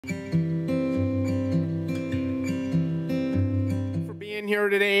here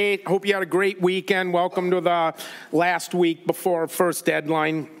today. Hope you had a great weekend. Welcome to the last week before first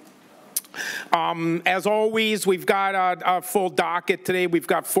deadline. As always, we've got a full docket today. We've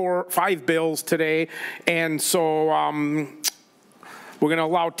got 5 bills today, and so we're going to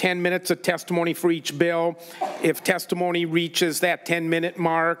allow 10 minutes of testimony for each bill. If testimony reaches that 10-minute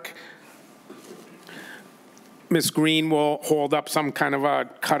mark, Ms. Green will hold up some kind of a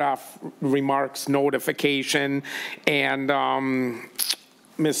cutoff remarks notification, and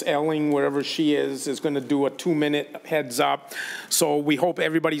Ms. Elling, wherever she is going to do a 2-minute heads up. So we hope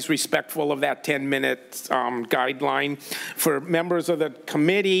everybody's respectful of that 10-minute guideline. For members of the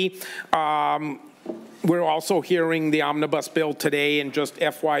committee, we're also hearing the omnibus bill today, and just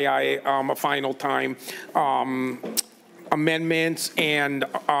FYI, a final time, amendments and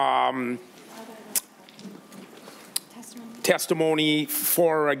testimony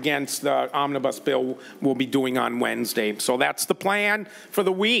for or against the omnibus bill we'll be doing on Wednesday. So that's the plan for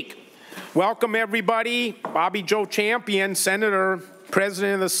the week. Welcome everybody. Bobby Joe Champion, Senator,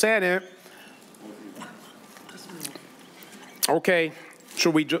 President of the Senate. Okay,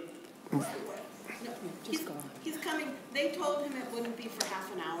 should we just... He's coming. They told him it wouldn't be for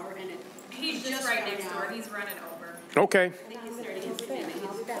half an hour, and he's just right next door. He's running over. Okay. I think he's starting his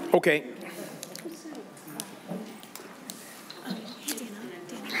minute. Okay.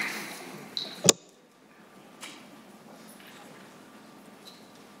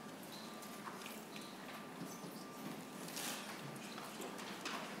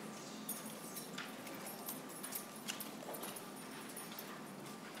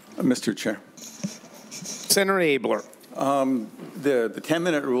 Mr. Chair. Senator Abler. The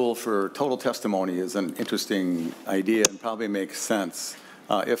 10-minute rule for total testimony is an interesting idea and probably makes sense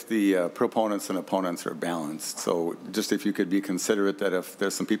if the proponents and opponents are balanced. So just if you could be considerate that if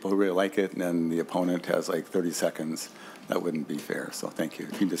there's some people who really like it and then the opponent has like 30 seconds, that wouldn't be fair. So thank you.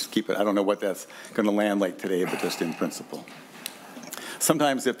 If you just keep it, I don't know what that's going to land like today, but just in principle.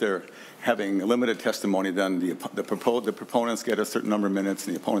 Sometimes if they're having limited testimony, then the proponents get a certain number of minutes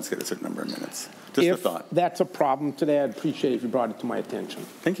and the opponents get a certain number of minutes. Just a thought. If that's a problem today, I'd appreciate it if you brought it to my attention.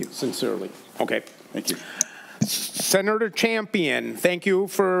 Thank you. Sincerely. Okay. Thank you. Senator Champion, thank you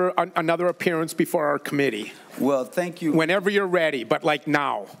for another appearance before our committee. Well, thank you. Whenever you're ready, but like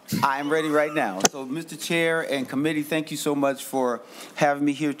now. I'm ready right now. So, Mr. Chair and committee, thank you so much for having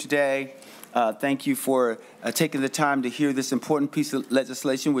me here today. Thank you for taking the time to hear this important piece of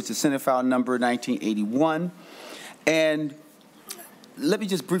legislation, which is Senate File Number 1981. And let me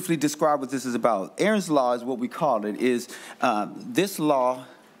just briefly describe what this is about. Aaron's Law is what we call it. This law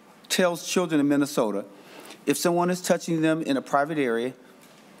tells children in Minnesota, if someone is touching them in a private area,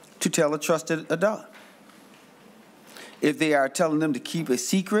 to tell a trusted adult. If they are telling them to keep a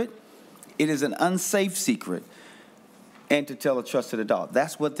secret, it is an unsafe secret, and to tell a trusted adult.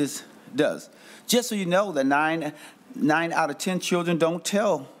 That's what this does. Just so you know that 9 out of 10 children don't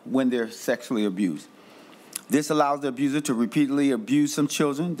tell when they're sexually abused. This allows the abuser to repeatedly abuse some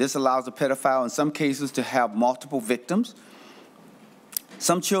children. This allows the pedophile in some cases to have multiple victims.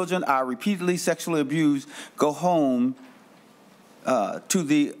 Some children are repeatedly sexually abused, go home and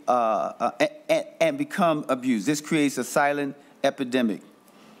become abused. This creates a silent epidemic.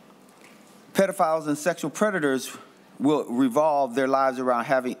 Pedophiles and sexual predators will revolve their lives around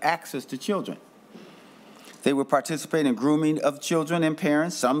having access to children. They will participate in grooming of children and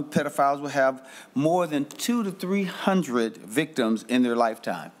parents. Some pedophiles will have more than 200 to 300 victims in their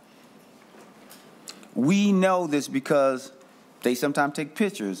lifetime. We know this because they sometimes take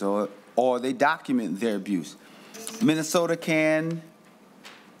pictures or they document their abuse. Minnesota can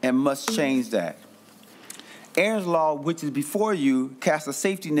and must change that. Aaron's Law, which is before you, casts a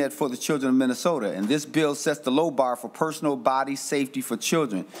safety net for the children of Minnesota, and this bill sets the low bar for personal body safety for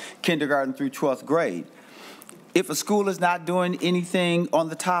children, kindergarten through 12th grade. If a school is not doing anything on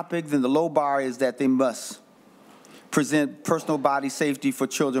the topic, then the low bar is that they must present personal body safety for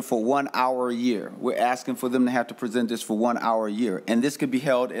children for 1 hour a year. We're asking for them to have to present this for 1 hour a year, and this could be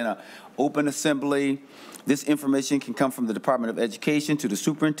held in an open assembly. This information can come from the Department of Education to the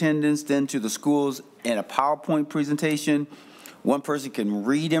superintendents, then to the schools in a PowerPoint presentation. One person can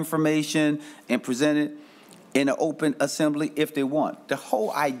read information and present it in an open assembly if they want. The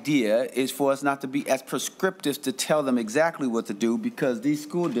whole idea is for us not to be as prescriptive to tell them exactly what to do, because these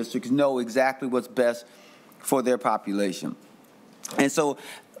school districts know exactly what's best for their population. And so,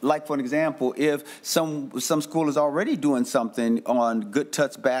 like for an example, if some school is already doing something on good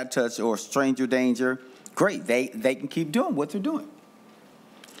touch, bad touch, or stranger danger, great, they can keep doing what they're doing.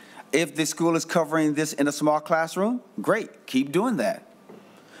 If the school is covering this in a small classroom, great, keep doing that.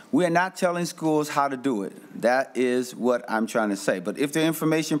 We are not telling schools how to do it. That is what I'm trying to say. But if the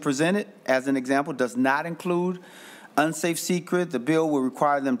information presented, as an example, does not include unsafe secret, the bill will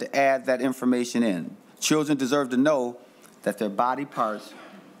require them to add that information in. Children deserve to know that their body parts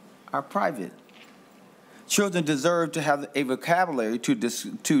are private. Children deserve to have a vocabulary to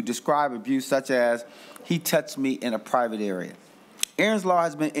describe abuse, such as, he touched me in a private area. Aaron's Law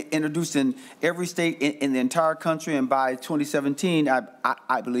has been introduced in every state in the entire country, and by 2017,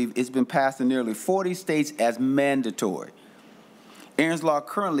 I believe it's been passed in nearly 40 states as mandatory. Aaron's Law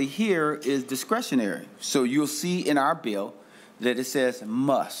currently here is discretionary, so you'll see in our bill that it says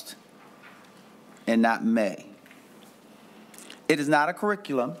must and not may. It is not a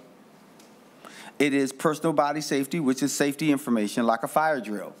curriculum. It is personal body safety, which is safety information like a fire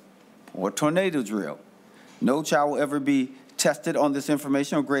drill or a tornado drill. No child will ever be tested on this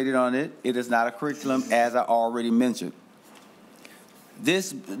information or graded on it. It is not a curriculum, as I already mentioned.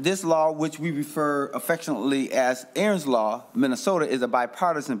 This law, which we refer affectionately as Aaron's Law, Minnesota, is a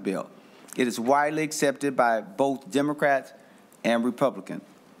bipartisan bill. It is widely accepted by both Democrats and Republicans.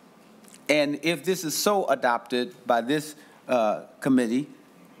 And if this is so adopted by this committee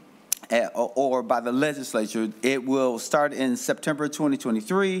or by the legislature, it will start in September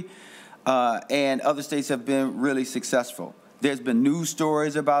 2023, and other states have been really successful. There's been news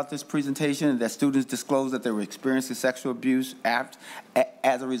stories about this presentation that students disclosed that they were experiencing sexual abuse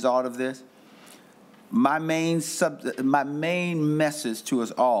as a result of this. My main message to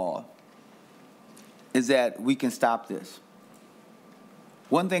us all is that we can stop this.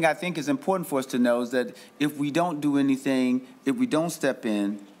 One thing I think is important for us to know is that if we don't do anything, if we don't step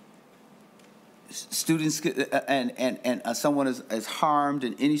in, students and someone is harmed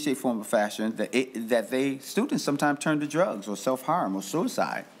in any shape, form, or fashion, students sometimes turn to drugs or self-harm or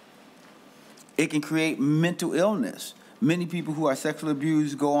suicide. It can create mental illness. Many people who are sexually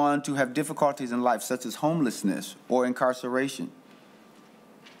abused go on to have difficulties in life, such as homelessness or incarceration.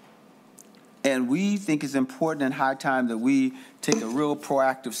 And we think it's important and high time that we take a real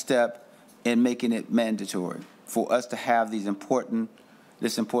proactive step in making it mandatory for us to have this important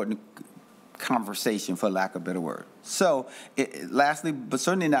conversation, for lack of a better word. So, lastly, but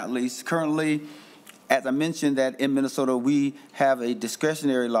certainly not least, currently, as I mentioned, that in Minnesota we have a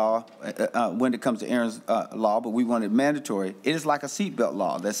discretionary law when it comes to Aaron's Law, but we want it mandatory. It is like a seatbelt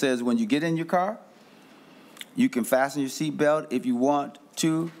law that says when you get in your car, you can fasten your seatbelt if you want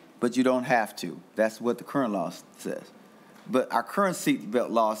to, but you don't have to. That's what the current law says. But our current seatbelt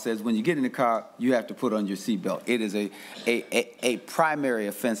law says when you get in the car, you have to put on your seatbelt. It is a primary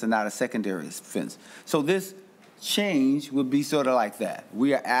offense and not a secondary offense. So this change would be sort of like that.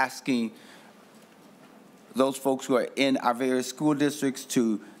 We are asking those folks who are in our various school districts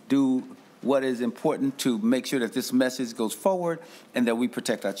to do what is important to make sure that this message goes forward and that we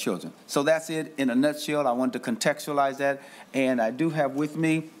protect our children. So that's it in a nutshell. I wanted to contextualize that. And I do have with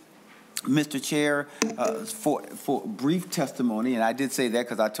me Mr. Chair, for brief testimony, and I did say that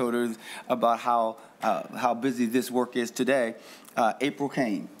because I told her about how busy this work is today, April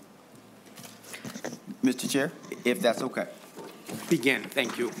Kane. Mr. Chair, if that's okay. Begin.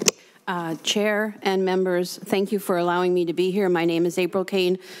 Thank you. Chair and members, thank you for allowing me to be here. My name is April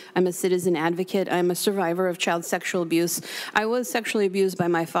Kane. I'm a citizen advocate. I'm a survivor of child sexual abuse. I was sexually abused by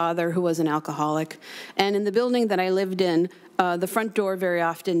my father, who was an alcoholic. And in the building that I lived in, the front door very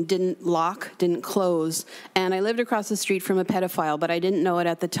often didn't lock, didn't close, and I lived across the street from a pedophile, but I didn't know it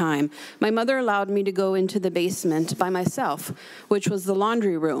at the time. My mother allowed me to go into the basement by myself, which was the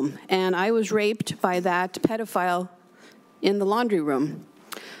laundry room, and I was raped by that pedophile in the laundry room.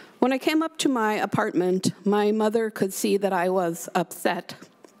 When I came up to my apartment, my mother could see that I was upset,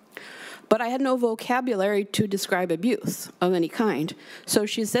 but I had no vocabulary to describe abuse of any kind. So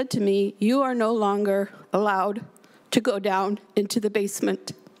she said to me, "You are no longer allowed to go down into the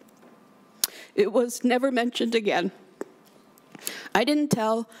basement." It was never mentioned again. I didn't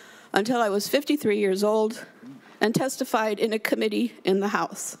tell until I was 53 years old and testified in a committee in the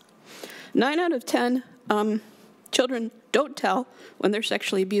House. 9 out of 10 children don't tell when they're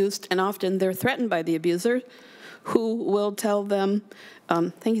sexually abused, and often they're threatened by the abuser, who will tell them,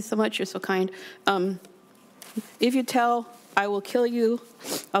 thank you so much, you're so kind, if you tell, I will kill you,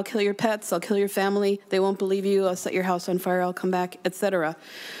 I'll kill your pets, I'll kill your family, they won't believe you, I'll set your house on fire, I'll come back, etc.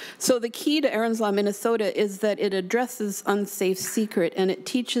 So the key to Aaron's Law Minnesota is that it addresses unsafe secret, and it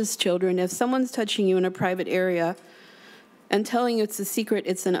teaches children if someone's touching you in a private area and telling you it's a secret,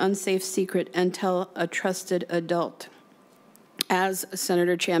 it's an unsafe secret, and tell a trusted adult. As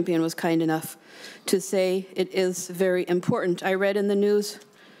Senator Champion was kind enough to say, it is very important. I read in the news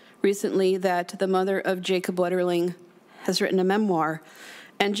recently that the mother of Jacob Wetterling has written a memoir,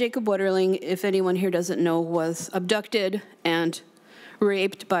 And Jacob Wetterling, if anyone here doesn't know, was abducted and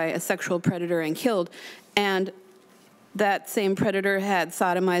raped by a sexual predator and killed. And that same predator had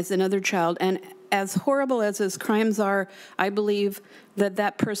sodomized another child. And as horrible as his crimes are, I believe that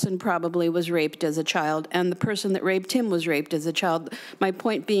that person probably was raped as a child, and the person that raped him was raped as a child. My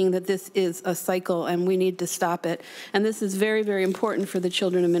point being that this is a cycle, and we need to stop it. And this is very, very important for the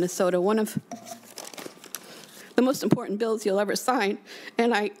children of Minnesota. One of the most important bills you'll ever sign.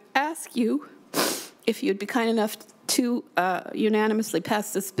 And I ask you if you'd be kind enough to unanimously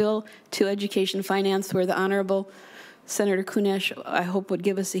pass this bill to Education Finance, where the Honorable Senator Kunesh, I hope, would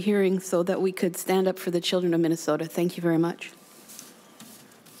give us a hearing so that we could stand up for the children of Minnesota. Thank you very much.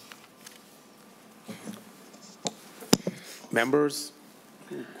 Members,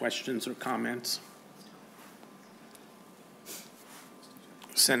 questions or comments?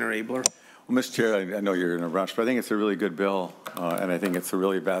 Senator Abler. Well, Mr. Chair, I know you're in a rush, but I think it's a really good bill, and I think it's a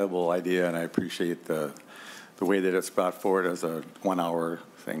really valuable idea, and I appreciate the way that it's brought forward as a 1-hour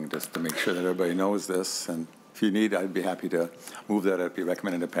thing, just to make sure that everybody knows this. And if you need, I'd be happy to move that it be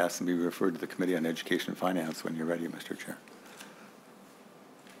recommended to pass and be referred to the Committee on Education and Finance when you're ready, Mr. Chair.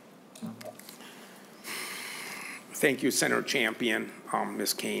 Thank you, Senator Champion,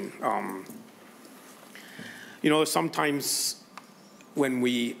 Ms. Kane. You know, sometimes when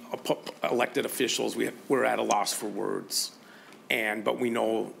we elected officials, we're at a loss for words, but we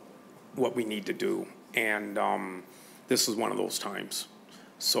know what we need to do, and this is one of those times.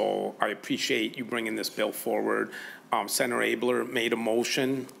 So I appreciate you bringing this bill forward. Senator Abler made a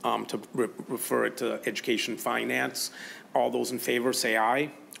motion to refer it to Education Finance. All those in favor say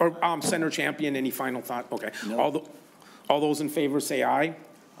aye. Or Senator Champion, any final thought? Okay. No. All those in favor say aye.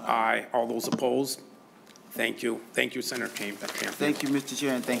 Aye. All those opposed? Thank you. Thank you, Senator Champion. Thank you, Mr.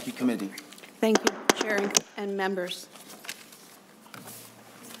 Chair, and thank you, committee. Thank you, Chair and members.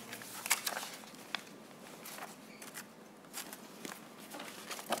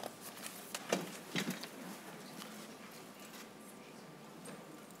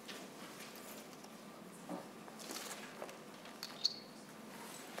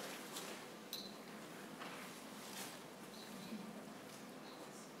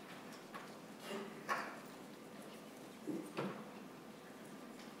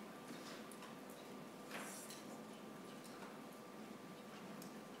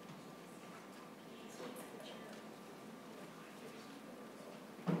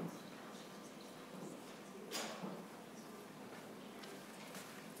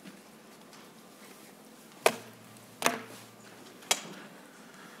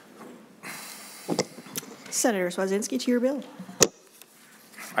 Senator Cwodzinski, to your bill.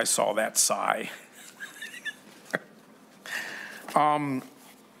 I saw that sigh.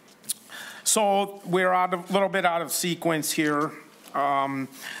 So we're a little bit out of sequence here.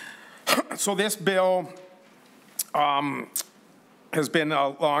 So this bill has been a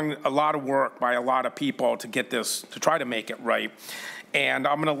lot of work by a lot of people to get this, to try to make it right. And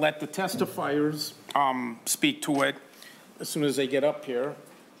I'm going to let the testifiers speak to it as soon as they get up here.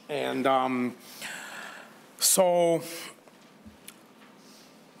 And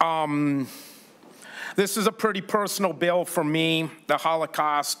this is a pretty personal bill for me, the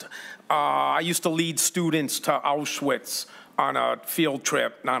Holocaust. I used to lead students to Auschwitz on a field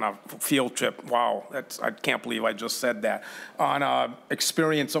trip, not a field trip, wow, I can't believe I just said that, on an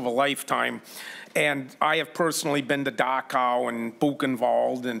experience of a lifetime. And I have personally been to Dachau and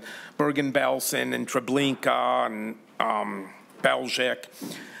Buchenwald and Bergen-Belsen and Treblinka and Belgic.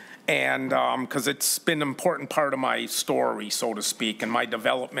 And because it's been an important part of my story, so to speak, and my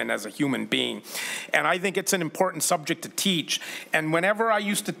development as a human being. And I think it's an important subject to teach. And whenever I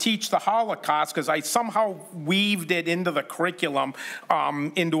used to teach the Holocaust, because I somehow weaved it into the curriculum,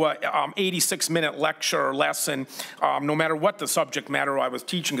 into a 86-minute lecture or lesson, no matter what the subject matter I was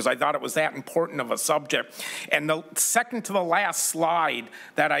teaching, because I thought it was that important of a subject. And the second to the last slide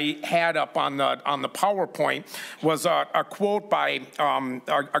that I had up on the PowerPoint was a quote by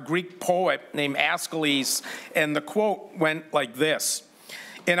a Greek poet named Aeschylus, and the quote went like this: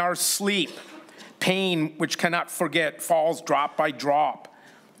 "In our sleep, pain which cannot forget falls drop by drop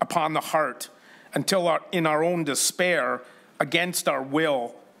upon the heart, until in our own despair, against our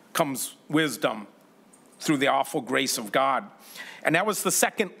will, comes wisdom through the awful grace of God." And that was the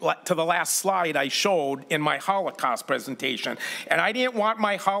second to the last slide I showed in my Holocaust presentation. And I didn't want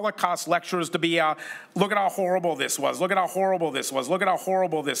my Holocaust lectures to be, look at how horrible this was, look at how horrible this was, look at how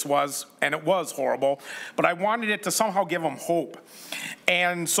horrible this was, and it was horrible. But I wanted it to somehow give them hope.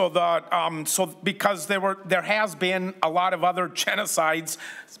 And so because there has been a lot of other genocides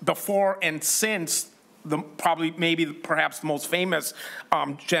before and since perhaps the most famous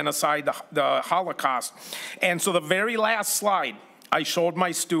genocide, the Holocaust. And so the very last slide I showed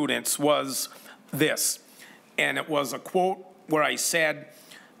my students was this, and it was a quote where I said,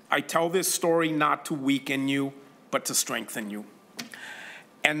 "I tell this story not to weaken you, but to strengthen you."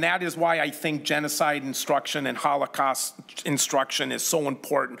 And that is why I think genocide instruction and Holocaust instruction is so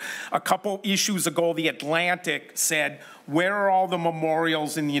important. A couple issues ago, The Atlantic said, where are all the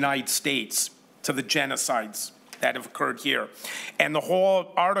memorials in the United States to the genocides that have occurred here? And the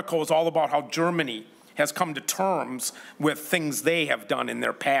whole article is all about how Germany has come to terms with things they have done in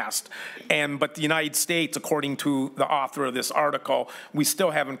their past. But the United States, according to the author of this article, we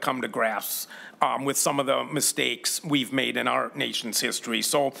still haven't come to grasp with some of the mistakes we've made in our nation's history.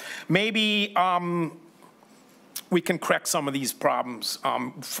 So maybe we can correct some of these problems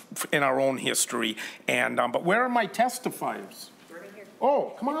in our own history. But where are my testifiers?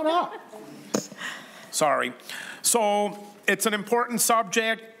 Oh, come on up. Sorry. So it's an important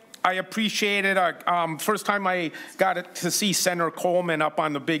subject. I appreciate it. First time I got to see Senator Coleman up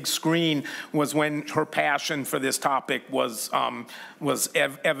on the big screen was when her passion for this topic was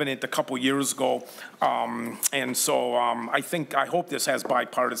evident a couple years ago. And so I hope this has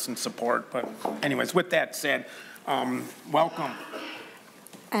bipartisan support. But anyways, with that said, welcome.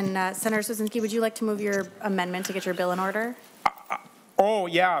 And Senator Cwodzinski, would you like to move your amendment to get your bill in order? Oh,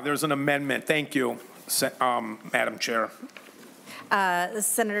 yeah, there's an amendment. Thank you, Madam Chair.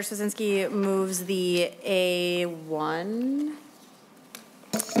 Senator Cwodzinski moves the A1.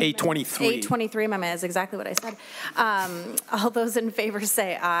 A23. A23 amendment is exactly what I said. All those in favor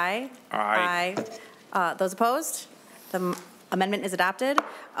say aye. Aye. Aye. Those opposed? The amendment is adopted.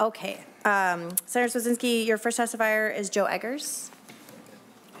 Okay. Senator Cwodzinski, your first testifier is Joe Eggers.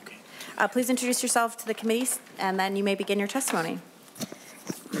 Okay. Please introduce yourself to the committee, and then you may begin your testimony.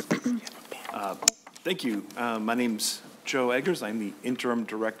 Thank you. My name's Joe Eggers. I'm the interim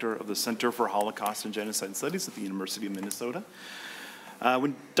director of the Center for Holocaust and Genocide Studies at the University of Minnesota.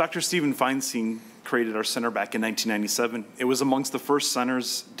 When Dr. Stephen Feinstein created our center back in 1997, it was amongst the first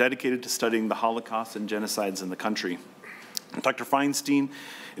centers dedicated to studying the Holocaust and genocides in the country. Dr. Feinstein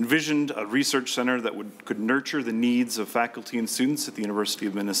envisioned a research center that could nurture the needs of faculty and students at the University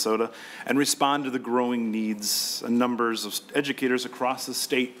of Minnesota and respond to the growing needs and numbers of educators across the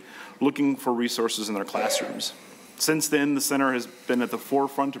state looking for resources in their classrooms. Since then, the center has been at the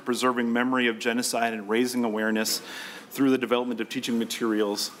forefront of preserving memory of genocide and raising awareness through the development of teaching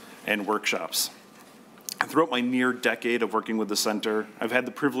materials and workshops. Throughout my near decade of working with the center, I've had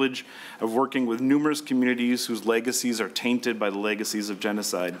the privilege of working with numerous communities whose legacies are tainted by the legacies of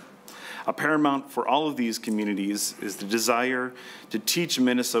genocide. Paramount for all of these communities is the desire to teach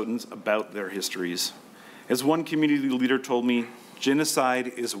Minnesotans about their histories. As one community leader told me, genocide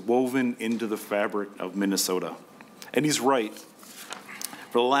is woven into the fabric of Minnesota. And he's right.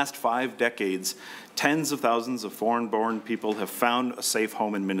 For the last 5 decades, tens of thousands of foreign-born people have found a safe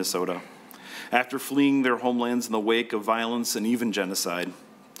home in Minnesota after fleeing their homelands in the wake of violence and even genocide.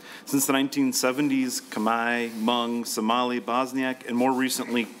 Since the 1970s, Khmer, Hmong, Somali, Bosniak, and more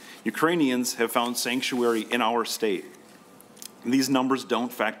recently, Ukrainians have found sanctuary in our state. And these numbers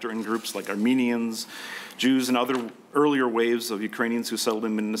don't factor in groups like Armenians, Jews, and other earlier waves of Ukrainians who settled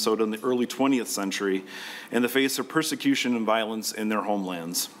in Minnesota in the early 20th century in the face of persecution and violence in their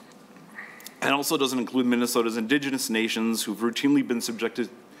homelands. It also doesn't include Minnesota's indigenous nations who've routinely been subjected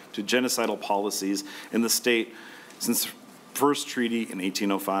to genocidal policies in the state since the first treaty in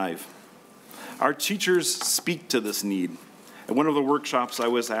 1805. Our teachers speak to this need. At one of the workshops, I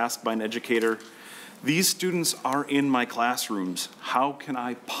was asked by an educator, "These students are in my classrooms. How can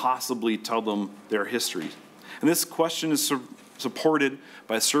I possibly tell them their history?" And this question is supported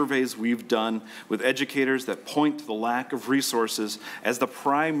by surveys we've done with educators that point to the lack of resources as the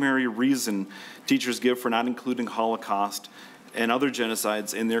primary reason teachers give for not including Holocaust and other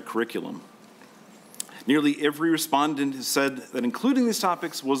genocides in their curriculum. Nearly every respondent has said that including these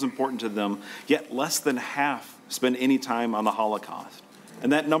topics was important to them, yet less than half spend any time on the Holocaust.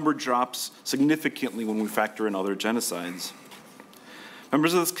 And that number drops significantly when we factor in other genocides.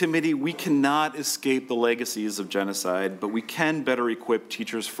 Members of this committee, we cannot escape the legacies of genocide, but we can better equip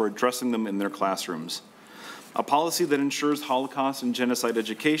teachers for addressing them in their classrooms. A policy that ensures Holocaust and genocide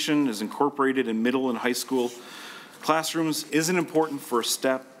education is incorporated in middle and high school classrooms is an important first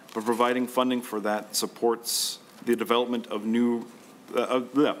step, but providing funding for that supports the development of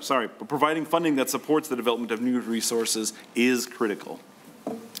providing funding that supports the development of new resources is critical.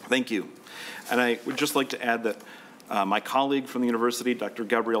 Thank you. And I would just like to add that my colleague from the university, Dr.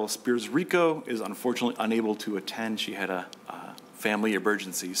 Gabriela Spears-Rico, is unfortunately unable to attend. She had a family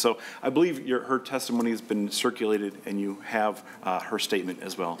emergency. So I believe her testimony has been circulated, and you have her statement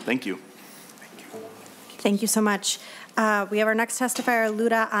as well. Thank you. Thank you so much. We have our next testifier,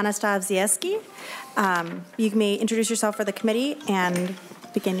 Luda Anastasievsky. You may introduce yourself for the committee and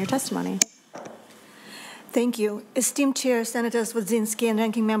begin your testimony. Thank you. Esteemed Chair, Senator Cwodzinski, and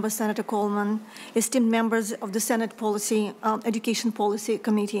Ranking Member Senator Coleman, esteemed members of the Senate Education Policy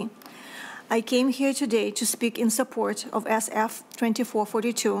Committee. I came here today to speak in support of SF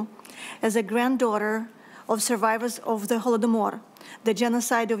 2442 as a granddaughter of survivors of the Holodomor, the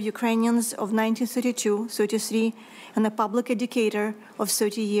genocide of Ukrainians of 1932-33, and a public educator of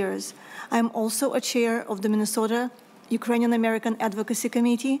 30 years. I am also a chair of the Minnesota Ukrainian American Advocacy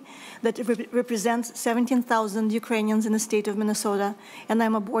Committee that represents 17,000 Ukrainians in the state of Minnesota, and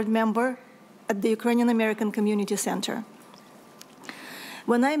I'm a board member at the Ukrainian American Community Center.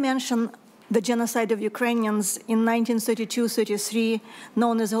 When I mention the genocide of Ukrainians in 1932-33,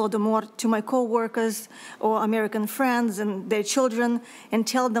 known as Holodomor, to my co-workers or American friends and their children, and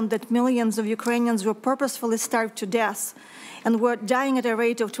tell them that millions of Ukrainians were purposefully starved to death and were dying at a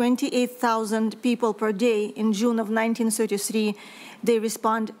rate of 28,000 people per day in June of 1933, they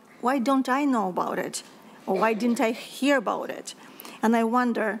respond, why don't I know about it? Or why didn't I hear about it? And I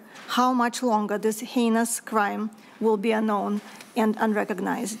wonder how much longer this heinous crime will be unknown and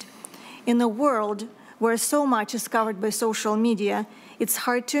unrecognized. In a world where so much is covered by social media, it's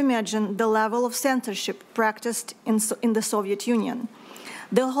hard to imagine the level of censorship practiced in the Soviet Union.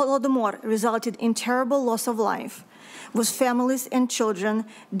 The Holodomor resulted in terrible loss of life, with families and children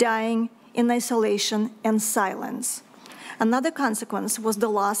dying in isolation and silence. Another consequence was the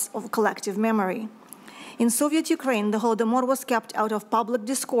loss of collective memory. In Soviet Ukraine, the Holodomor was kept out of public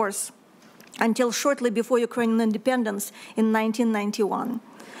discourse until shortly before Ukrainian independence in 1991.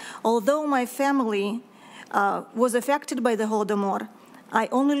 Although my family was affected by the Holodomor, I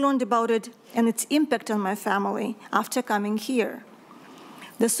only learned about it and its impact on my family after coming here.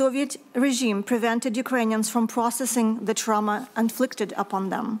 The Soviet regime prevented Ukrainians from processing the trauma inflicted upon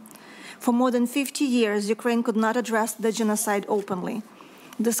them. For more than 50 years, Ukraine could not address the genocide openly.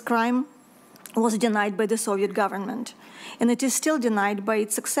 This crime was denied by the Soviet government, and it is still denied by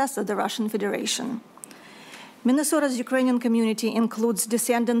its successor, the Russian Federation. Minnesota's Ukrainian community includes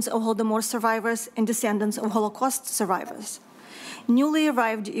descendants of Holodomor survivors and descendants of Holocaust survivors. Newly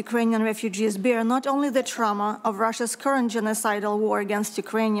arrived Ukrainian refugees bear not only the trauma of Russia's current genocidal war against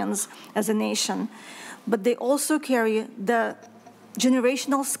Ukrainians as a nation, but they also carry the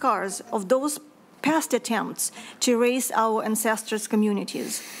generational scars of those past attempts to erase our ancestors'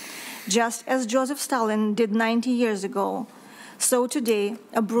 communities. Just as Joseph Stalin did 90 years ago, so today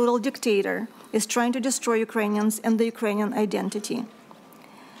a brutal dictator is trying to destroy Ukrainians and the Ukrainian identity.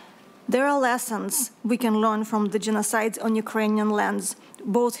 There are lessons we can learn from the genocides on Ukrainian lands,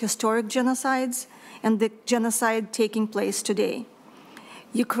 both historic genocides and the genocide taking place today.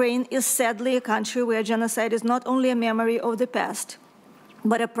 Ukraine is sadly a country where genocide is not only a memory of the past,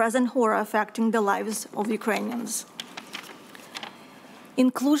 but a present horror affecting the lives of Ukrainians.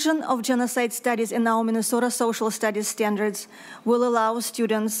 Inclusion of genocide studies in our Minnesota social studies standards will allow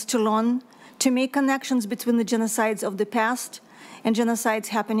students to learn to make connections between the genocides of the past and genocides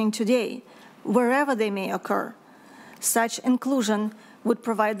happening today, wherever they may occur. Such inclusion would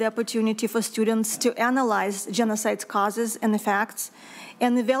provide the opportunity for students to analyze genocide's causes and effects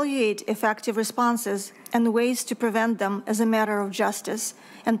and evaluate effective responses and ways to prevent them as a matter of justice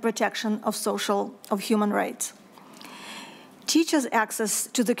and protection of human rights. Teachers' access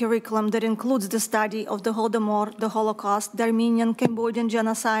to the curriculum that includes the study of the Holodomor, the Holocaust, the Armenian, Cambodian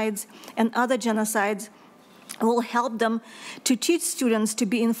genocides, and other genocides will help them to teach students to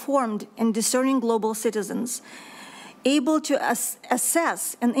be informed and discerning global citizens, able to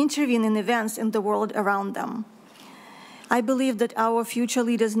assess and intervene in events in the world around them. I believe that our future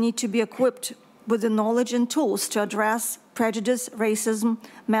leaders need to be equipped with the knowledge and tools to address prejudice, racism,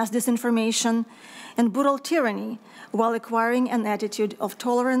 mass disinformation, and brutal tyranny while acquiring an attitude of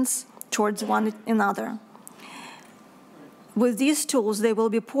tolerance towards one another. With these tools, they will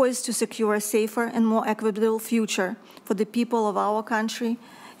be poised to secure a safer and more equitable future for the people of our country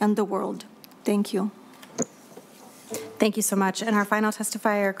and the world. Thank you. Thank you so much. And our final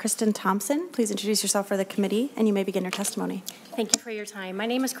testifier, Kristen Thompson, please introduce yourself for the committee, and you may begin your testimony. Thank you for your time. My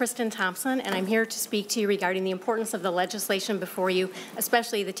name is Kristen Thompson, and I'm here to speak to you regarding the importance of the legislation before you,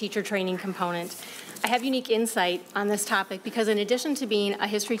 especially the teacher training component. I have unique insight on this topic because in addition to being a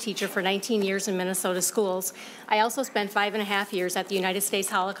history teacher for 19 years in Minnesota schools, I also spent 5.5 years at the United States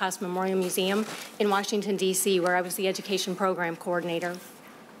Holocaust Memorial Museum in Washington, D.C., where I was the education program coordinator.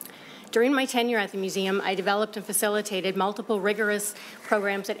 During my tenure at the museum, I developed and facilitated multiple rigorous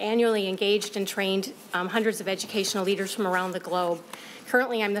programs that annually engaged and trained hundreds of educational leaders from around the globe.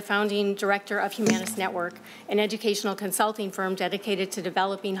 Currently, I'm the founding director of Humanist Network, an educational consulting firm dedicated to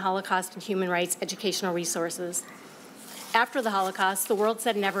developing Holocaust and human rights educational resources. After the Holocaust, the world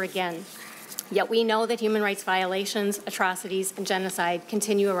said never again. Yet we know that human rights violations, atrocities, and genocide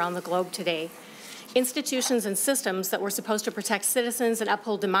continue around the globe today. Institutions and systems that were supposed to protect citizens and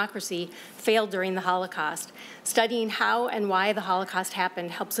uphold democracy failed during the Holocaust. Studying how and why the Holocaust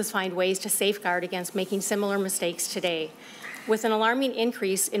happened helps us find ways to safeguard against making similar mistakes today. With an alarming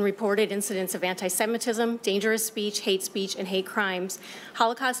increase in reported incidents of anti-Semitism, dangerous speech, and hate crimes,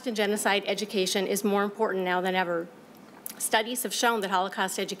 Holocaust and genocide education is more important now than ever. Studies have shown that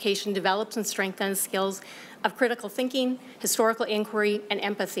Holocaust education develops and strengthens skills of critical thinking, historical inquiry, and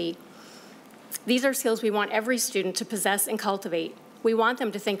empathy. These are skills we want every student to possess and cultivate. We want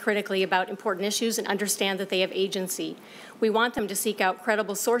them to think critically about important issues and understand that they have agency. We want them to seek out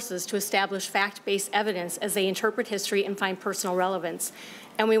credible sources to establish fact-based evidence as they interpret history and find personal relevance.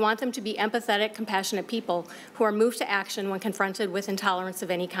 And we want them to be empathetic, compassionate people who are moved to action when confronted with intolerance of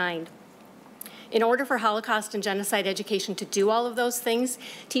any kind. In order for Holocaust and genocide education to do all of those things,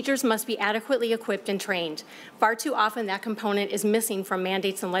 teachers must be adequately equipped and trained. Far too often, that component is missing from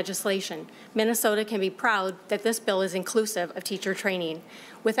mandates and legislation. Minnesota can be proud that this bill is inclusive of teacher training.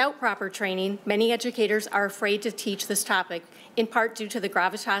 Without proper training, many educators are afraid to teach this topic, in part due to the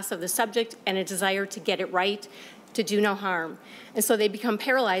gravitas of the subject and a desire to get it right, to do no harm. And so they become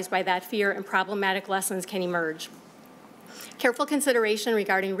paralyzed by that fear, and problematic lessons can emerge. Careful consideration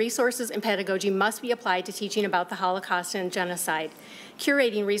regarding resources and pedagogy must be applied to teaching about the Holocaust and genocide.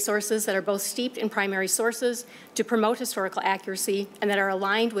 Curating resources that are both steeped in primary sources to promote historical accuracy and that are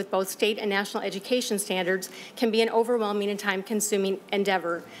aligned with both state and national education standards can be an overwhelming and time-consuming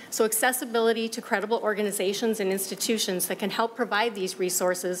endeavor. So accessibility to credible organizations and institutions that can help provide these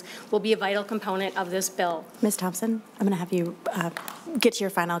resources will be a vital component of this bill. Ms. Thompson, I'm going to have you get to your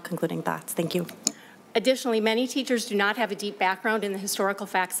final concluding thoughts. Thank you. Additionally, many teachers do not have a deep background in the historical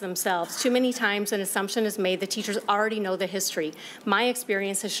facts themselves. Too many times an assumption is made that teachers already know the history. My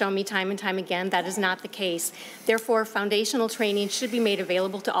experience has shown me time and time again that is not the case. Therefore, foundational training should be made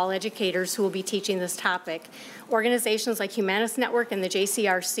available to all educators who will be teaching this topic. Organizations like Humanist Network and the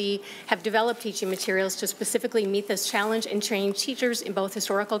JCRC have developed teaching materials to specifically meet this challenge and train teachers in both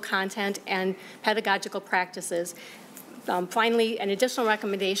historical content and pedagogical practices. Finally, an additional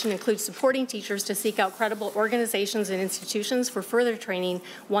recommendation includes supporting teachers to seek out credible organizations and institutions for further training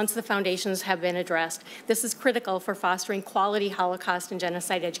once the foundations have been addressed. This is critical for fostering quality Holocaust and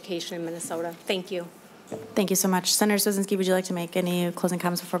genocide education in Minnesota. Thank you. Thank you so much. Senator Cwodzinski, would you like to make any closing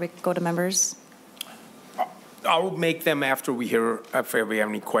comments before we go to members? I'll make them after we hear if we have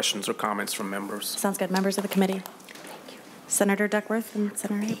any questions or comments from members. Sounds good. Members of the committee. Senator Duckworth and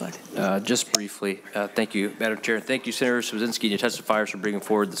Senator Haywood. Just briefly, thank you, Madam Chair. Thank you, Senator Cwodzinski and your testifiers for bringing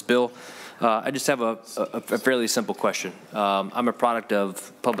forward this bill. I just have a fairly simple question. I'm a product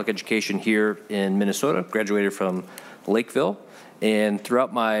of public education here in Minnesota, graduated from Lakeville, and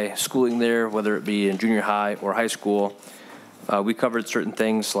throughout my schooling there, whether it be in junior high or high school, we covered certain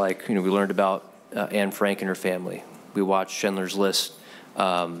things like, we learned about Anne Frank and her family. We watched Schindler's List.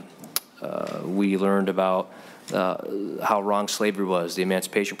 We learned about how wrong slavery was, the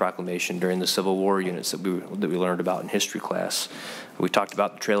Emancipation Proclamation during the Civil War units that we learned about in history class. We talked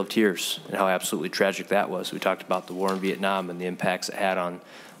about the Trail of Tears and how absolutely tragic that was. We talked about the war in Vietnam and the impacts it had on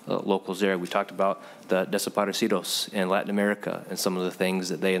locals there. We talked about the desaparecidos in Latin America and some of the things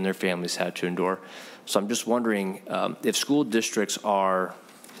that they and their families had to endure. So I'm just wondering if school districts are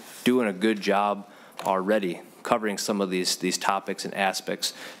doing a good job already covering some of these topics and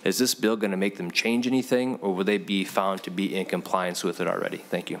aspects. Is this bill going to make them change anything, or will they be found to be in compliance with it already?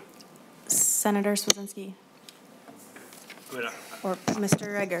 Thank you. Senator Cwodzinski. Or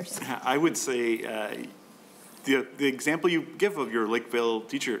Mr. Eggers. I would say the example you give of your Lakeville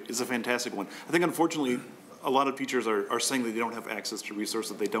teacher is a fantastic one. I think, unfortunately, a lot of teachers are saying that they don't have access to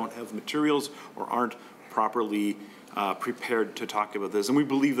resources, they don't have materials, or aren't properly prepared to talk about this. And we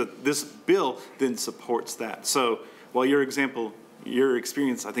believe that this bill then supports that. So while your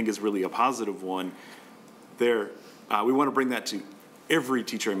experience, I think, is really a positive one, we want to bring that to every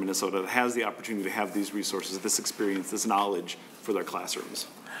teacher in Minnesota that has the opportunity to have these resources, this experience, this knowledge for their classrooms.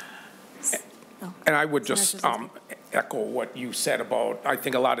 And I would just echo what you said about, I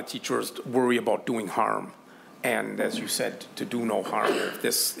think a lot of teachers worry about doing harm. And as you said, to do no harm.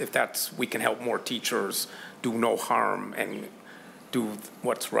 We can help more teachers do no harm and do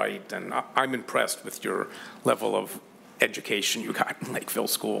what's right. And I'm impressed with your level of education you got in Lakeville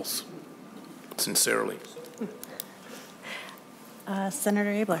schools. sincerely.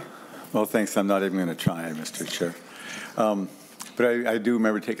 Senator Abler. Well, thanks. I'm not even going to try, Mr. Chair. But I do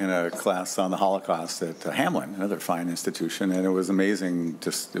remember taking a class on the Holocaust at Hamlin, another fine institution, and it was amazing. It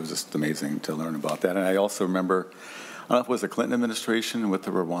was just amazing to learn about that. And I also remember, I don't know if it was the Clinton administration with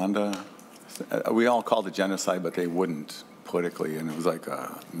the Rwanda. We all called it genocide, but they wouldn't politically. And it was like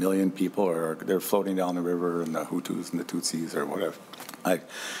 1 million people, or they're floating down the river, and the Hutus and the Tutsis, or whatever. I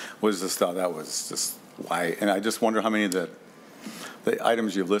was just thought that was just why. And I just wonder how many of the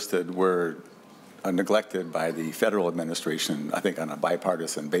items you've listed were neglected by the federal administration, I think on a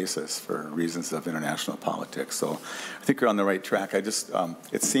bipartisan basis for reasons of international politics. So I think you're on the right track. I just,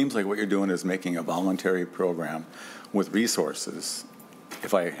 it seems like what you're doing is making a voluntary program with resources.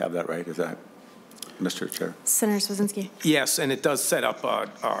 If I have that right, is that, Mr. Chair? Senator Cwodzinski. Yes, and it does set up an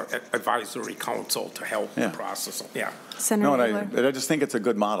advisory council to help the process. Yeah. Senator No, and I just think it's a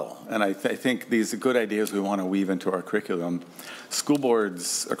good model. And I think these are good ideas we want to weave into our curriculum. School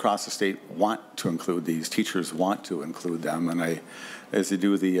boards across the state want to include these. Teachers want to include them. And as you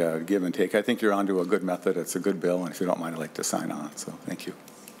do the give and take, I think you're onto a good method. It's a good bill. And if you don't mind, I'd like to sign on. So thank you.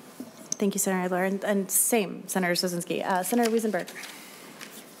 Thank you, Senator Adler. And same, Senator Cwodzinski. Senator Wiesenberg.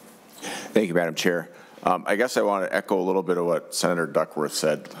 Thank you, Madam Chair. I guess I want to echo a little bit of what Senator Duckworth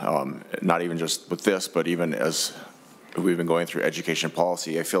said, not even just with this, but even as we've been going through education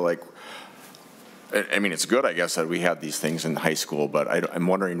policy. I feel like, I mean, it's good, I guess, that we had these things in high school, but I'm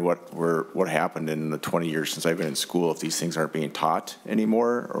wondering what happened in the 20 years since I've been in school, if these things aren't being taught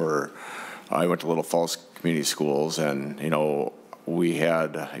anymore. Or I went to Little Falls community schools, and, you know, we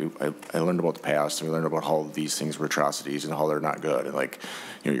had, I learned about the past, and we learned about how these things were atrocities and how they're not good. And like,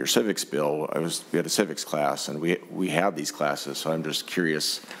 you know, your civics bill, we had a civics class, and we have these classes, so I'm just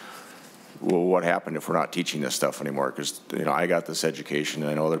curious, well, what happened if we're not teaching this stuff anymore? Because, you know, I got this education,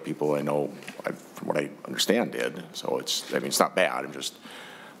 and I know other people I know, from what I understand, did. So it's, I mean, it's not bad.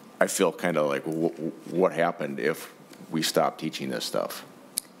 I feel kind of like, what happened if we stopped teaching this stuff?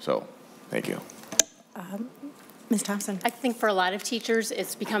 So, thank you. Ms. Thompson. I think for a lot of teachers,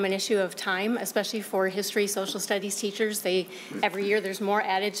 it's become an issue of time, especially for history, social studies teachers. Every year there's more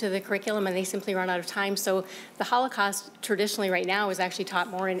added to the curriculum, and they simply run out of time. So the Holocaust traditionally right now is actually taught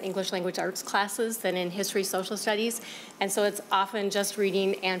more in English language arts classes than in history, social studies. And so it's often just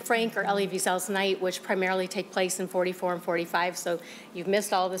reading Anne Frank or Elie Wiesel's Night, which primarily take place in 44 and 45. So you've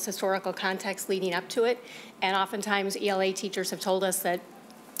missed all this historical context leading up to it. And oftentimes ELA teachers have told us that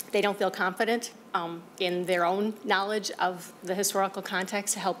they don't feel confident in their own knowledge of the historical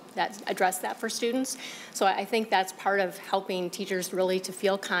context to help address that for students. So I think that's part of helping teachers really to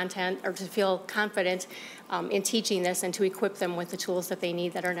feel to feel confident in teaching this, and to equip them with the tools that they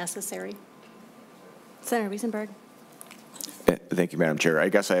need that are necessary. Senator Wiesenberg. Thank you, Madam Chair. I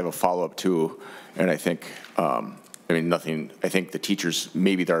guess I have a follow-up too, and I think, I think the teachers,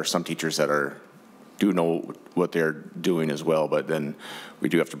 maybe there are some teachers that do know what they're doing as well, but then we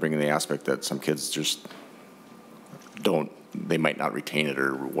do have to bring in the aspect that some kids just they might not retain it,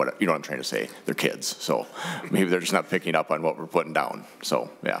 or what, you know what I'm trying to say. They're kids, so maybe they're just not picking up on what we're putting down.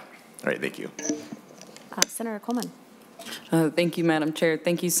 So, yeah. All right, thank you. Senator Coleman. Thank you, Madam Chair.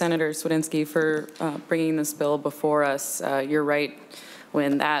 Thank you, Senator Cwodzinski, for bringing this bill before us. You're right.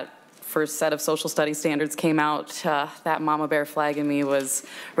 When that first set of social studies standards came out, that mama bear flag in me was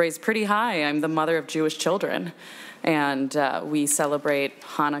raised pretty high. I'm the mother of Jewish children, and we celebrate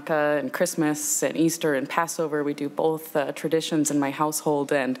Hanukkah and Christmas and Easter and Passover. We do both traditions in my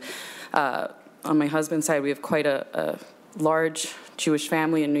household, and on my husband's side, we have quite a large Jewish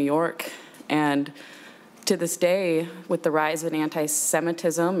family in New York, and to this day, with the rise of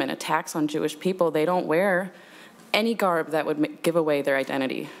anti-Semitism and attacks on Jewish people, they don't wear any garb that would give away their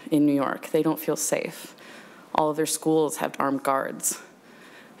identity in New York. They don't feel safe. All of their schools have armed guards.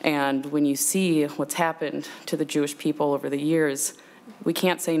 And when you see what's happened to the Jewish people over the years, we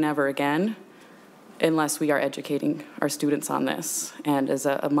can't say never again unless we are educating our students on this. And as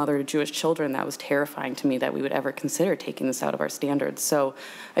a mother of Jewish children, that was terrifying to me that we would ever consider taking this out of our standards. So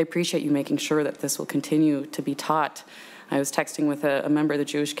I appreciate you making sure that this will continue to be taught. I was texting with a member of the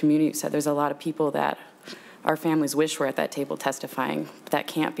Jewish community who said there's a lot of people that our families wish were at that table testifying. That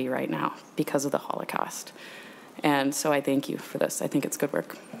can't be right now because of the Holocaust. And so I thank you for this. I think it's good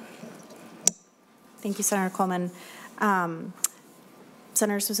work. Thank you, Senator Coleman.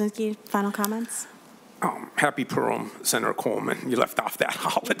 Senator Cwodzinski, final comments? Happy Purim, Senator Coleman. You left off that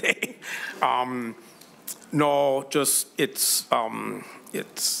holiday. No, just it's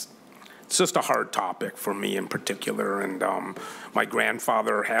just a hard topic for me in particular. And my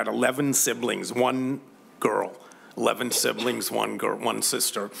grandfather had 11 siblings, one girl. 11 siblings, one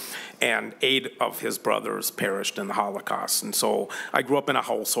sister, and 8 of his brothers perished in the Holocaust. And so I grew up in a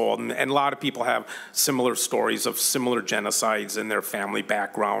household, and a lot of people have similar stories of similar genocides in their family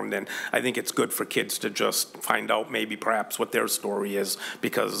background, and I think it's good for kids to just find out maybe perhaps what their story is,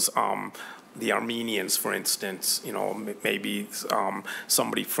 because the Armenians, for instance, you know, maybe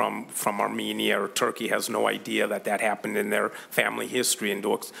somebody from Armenia or Turkey has no idea that that happened in their family history, and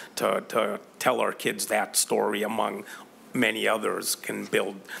to tell our kids that story among many others can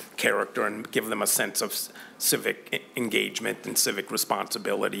build character and give them a sense of civic engagement and civic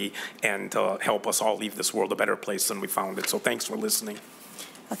responsibility, and to help us all leave this world a better place than we found it. So thanks for listening.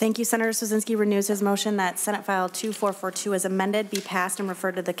 Well, thank you. Senator Cwodzinski renews his motion that Senate File 2442 as amended be passed and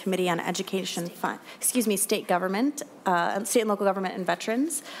referred to the Committee on Education, State Government, State and Local Government and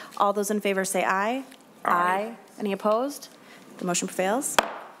Veterans. All those in favor say aye. Aye. Any opposed? The motion prevails.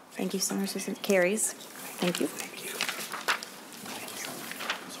 Thank you, Senator Cwodzinski. Carries. Thank you.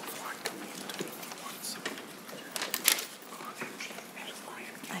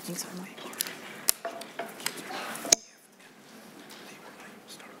 I think so.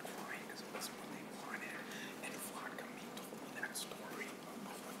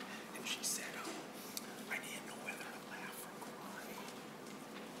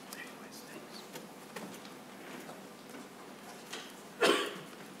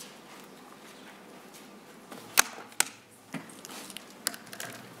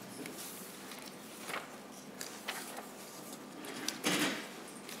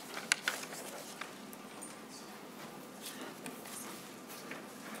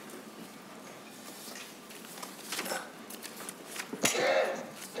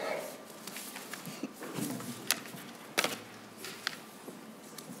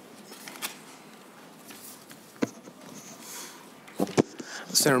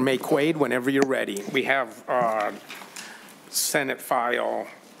 Senator May Quaid, whenever you're ready. We have Senate File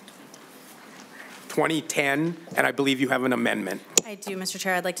 2010, and I believe you have an amendment. I do, Mr.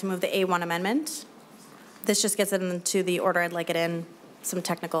 Chair. I'd like to move the A1 amendment. This just gets it into the order I'd like it in, some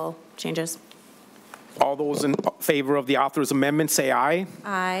technical changes. All those in favor of the author's amendment say aye.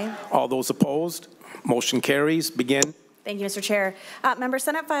 Aye. All those opposed? Motion carries. Begin. Thank you, Mr. Chair. Member,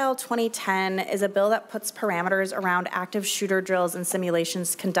 Senate File 2010 is a bill that puts parameters around active shooter drills and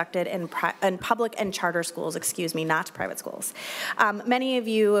simulations conducted in public and charter schools, not private schools. Many of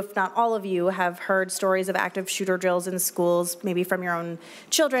you, if not all of you, have heard stories of active shooter drills in schools, maybe from your own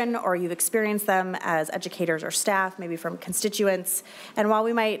children, or you've experienced them as educators or staff, maybe from constituents. And while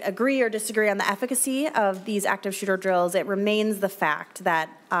we might agree or disagree on the efficacy of these active shooter drills, it remains the fact that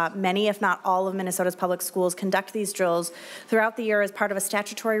many, if not all, of Minnesota's public schools conduct these drills throughout the year as part of a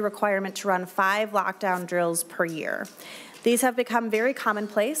statutory requirement to run 5 lockdown drills per year. These have become very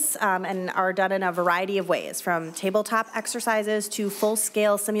commonplace and are done in a variety of ways, from tabletop exercises to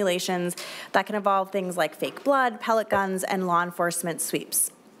full-scale simulations that can involve things like fake blood, pellet guns, and law enforcement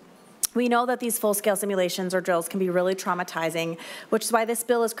sweeps. We know that these full-scale simulations or drills can be really traumatizing, which is why this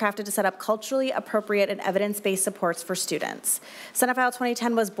bill is crafted to set up culturally appropriate and evidence-based supports for students. Senate File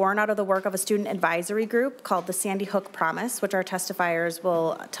 2010 was born out of the work of a student advisory group called the Sandy Hook Promise, which our testifiers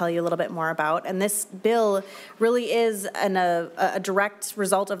will tell you a little bit more about. And this bill really is a direct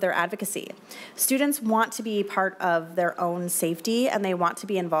result of their advocacy. Students want to be part of their own safety, and they want to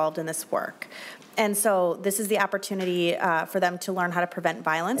be involved in this work. And so this is the opportunity for them to learn how to prevent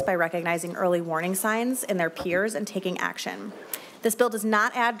violence by recognizing early warning signs in their peers and taking action. This bill does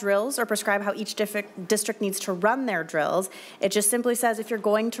not add drills or prescribe how each district needs to run their drills. It just simply says if you're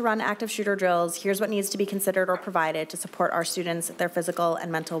going to run active shooter drills, here's what needs to be considered or provided to support our students, their physical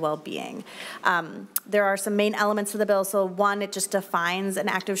and mental well-being. There are some main elements to the bill. So one, it just defines an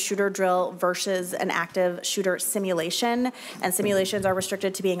active shooter drill versus an active shooter simulation. And simulations are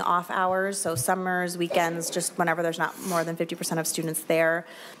restricted to being off hours, so summers, weekends, just whenever there's not more than 50% of students there.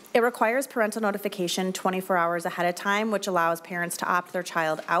 It requires parental notification 24 hours ahead of time, which allows parents to opt their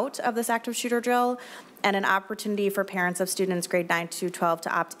child out of this active shooter drill, and an opportunity for parents of students grade 9 to 12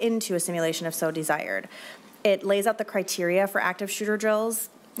 to opt into a simulation if so desired. It lays out the criteria for active shooter drills.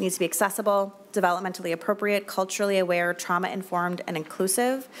 It needs to be accessible, developmentally appropriate, culturally aware, trauma-informed, and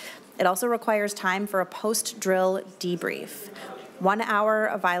inclusive. It also requires time for a post-drill debrief. 1 hour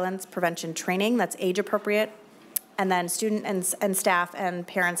of violence prevention training that's age-appropriate, and then student and staff and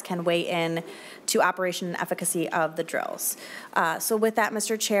parents can weigh in to operation and efficacy of the drills. So with that,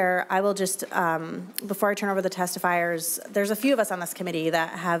 Mr. Chair, I will just, before I turn over the testifiers, there's a few of us on this committee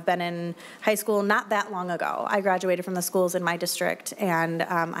that have been in high school not that long ago. I graduated from the schools in my district, and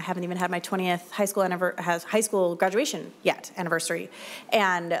I haven't even had my 20th high school graduation yet anniversary.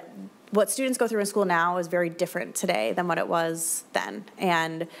 And what students go through in school now is very different today than what it was then.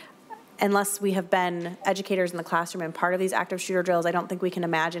 And unless we have been educators in the classroom and part of these active shooter drills, I don't think we can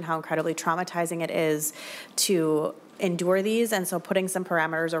imagine how incredibly traumatizing it is to endure these. And so putting some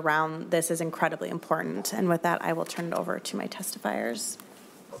parameters around this is incredibly important. And with that, I will turn it over to my testifiers.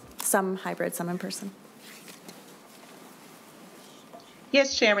 Some hybrid, some in person.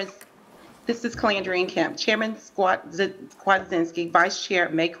 Yes, Chairman. This is Calandrian Kemp, Chairman Cwodzinski, Vice Chair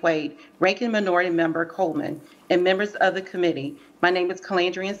May Quaid, Ranking Minority Member Coleman, and members of the committee. My name is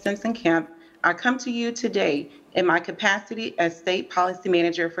Calandrian Simpson Kemp. I come to you today in my capacity as State Policy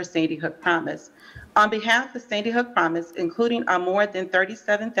Manager for Sandy Hook Promise. On behalf of Sandy Hook Promise, including our more than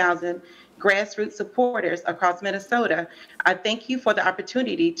 37,000 grassroots supporters across Minnesota, I thank you for the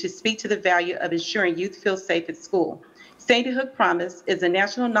opportunity to speak to the value of ensuring youth feel safe at school. Sandy Hook Promise is a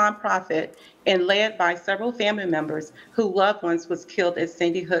national nonprofit and led by several family members whose loved ones was killed at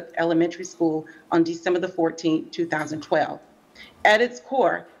Sandy Hook Elementary School on December the 14th, 2012. At its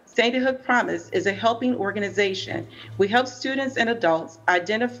core, Sandy Hook Promise is a helping organization. We help students and adults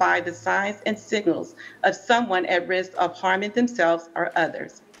identify the signs and signals of someone at risk of harming themselves or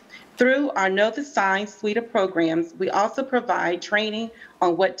others. Through our Know the Signs suite of programs, we also provide training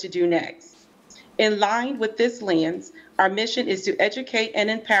on what to do next. In line with this lens, our mission is to educate and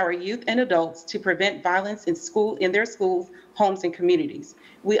empower youth and adults to prevent violence in their schools, homes, and communities.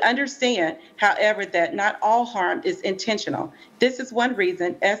 We understand, however, that not all harm is intentional. This is one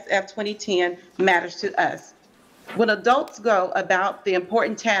reason SF 2010 matters to us. When adults go about the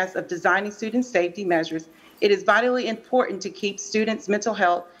important task of designing student safety measures, it is vitally important to keep students' mental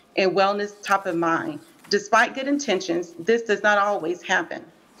health and wellness top of mind. Despite good intentions, this does not always happen.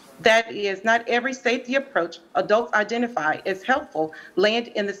 That is, not every safety approach adults identify as helpful land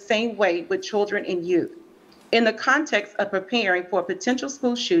in the same way with children and youth. In the context of preparing for a potential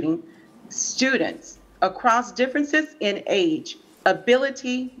school shooting, students across differences in age,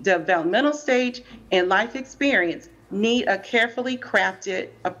 ability, developmental stage, and life experience need a carefully crafted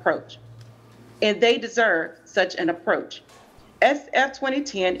approach, and they deserve such an approach. SF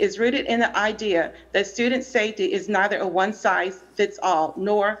 2010 is rooted in the idea that student safety is neither a one-size-fits-all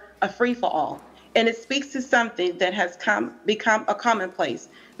nor a free-for-all, and it speaks to something that has become a commonplace,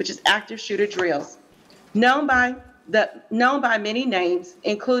 which is active shooter drills. Known by many names,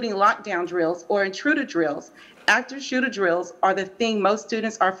 including lockdown drills or intruder drills, active shooter drills are the thing most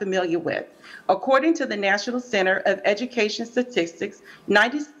students are familiar with. According to the National Center of Education Statistics,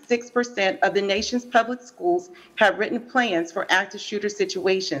 96% of the nation's public schools have written plans for active shooter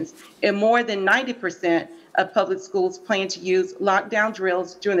situations, and more than 90% of public schools plan to use lockdown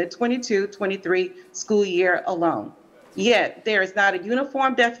drills during the 22-23 school year alone. Yet, there is not a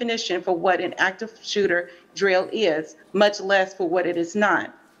uniform definition for what an active shooter drill is, much less for what it is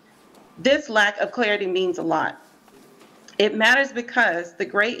not. This lack of clarity means a lot. It matters because the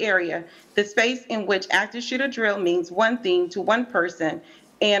gray area, the space in which active shooter drill means one thing to one person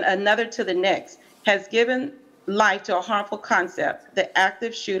and another to the next, has given life to a harmful concept, the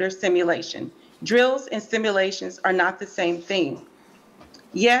active shooter simulation. Drills and simulations are not the same thing.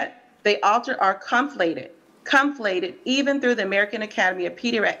 Yet, they often are conflated even through the American Academy of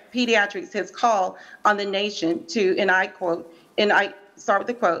Pediatrics has called on the nation to, and I quote, and I start with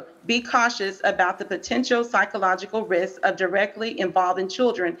the quote, be cautious about the potential psychological risks of directly involving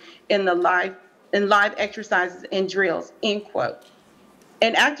children in live exercises and drills, end quote.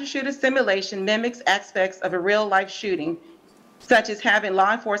 An active shooter simulation mimics aspects of a real life shooting, such as having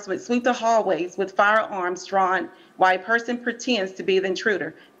law enforcement sweep the hallways with firearms drawn while a person pretends to be the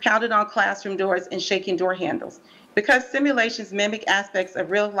intruder, pounding on classroom doors and shaking door handles. Because simulations mimic aspects of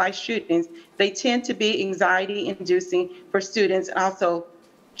real life shootings, they tend to be anxiety-inducing for students and also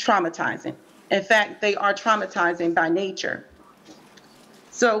traumatizing. In fact, they are traumatizing by nature.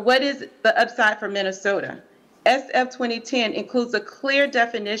 So what is the upside for Minnesota? SF 2010 includes a clear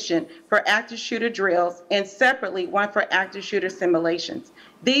definition for active shooter drills and separately one for active shooter simulations.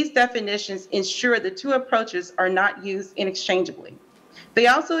 These definitions ensure the two approaches are not used interchangeably. They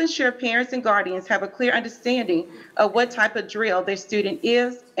also ensure parents and guardians have a clear understanding of what type of drill their student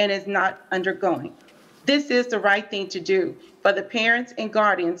is and is not undergoing. This is the right thing to do for the parents and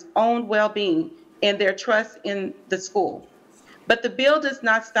guardians' own well-being and their trust in the school. But the bill does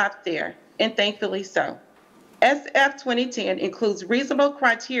not stop there, and thankfully so. SF 2010 includes reasonable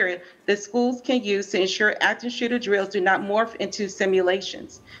criteria that schools can use to ensure active shooter drills do not morph into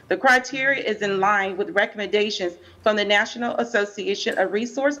simulations. The criteria is in line with recommendations from the National Association of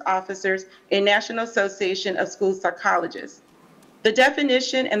Resource Officers and National Association of School Psychologists. The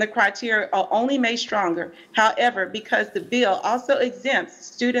definition and the criteria are only made stronger, however, because the bill also exempts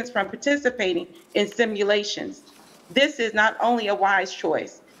students from participating in simulations. This is not only a wise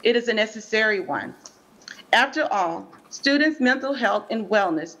choice, it is a necessary one. After all, students' mental health and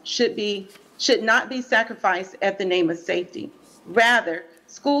wellness should not be sacrificed at the name of safety. Rather,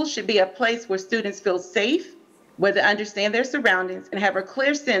 schools should be a place where students feel safe, where they understand their surroundings, and have a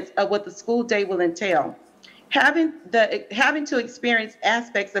clear sense of what the school day will entail. Having to experience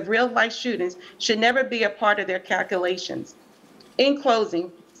aspects of real-life shootings should never be a part of their calculations. In closing,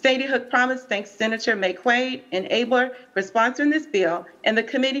 Sandy Hook Promise thanks Senator McQuaid and Abler for sponsoring this bill and the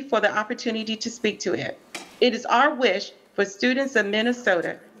committee for the opportunity to speak to it. It is our wish for students of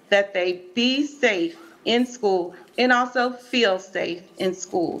Minnesota that they be safe in school and also feel safe in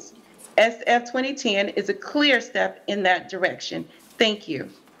schools. SF 2010 is a clear step in that direction. Thank you.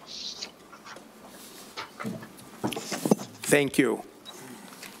 Thank you.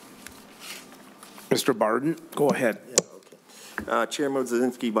 Mr. Barden, go ahead. Chair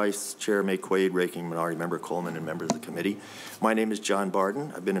Cwodzinski, Vice Chair McQuaid, Ranking Minority Member Coleman, and members of the committee. My name is John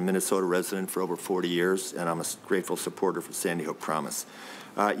Barden. I've been a Minnesota resident for over 40 years, and I'm a grateful supporter for Sandy Hook Promise.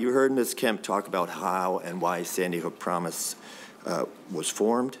 You heard Ms. Kemp talk about how and why Sandy Hook Promise was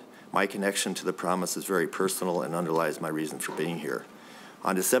formed. My connection to the promise is very personal and underlies my reason for being here.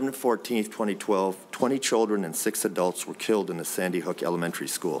 On December 14, 2012, 20 children and 6 adults were killed in the Sandy Hook Elementary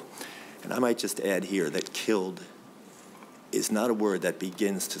School. And I might just add here that killed is not a word that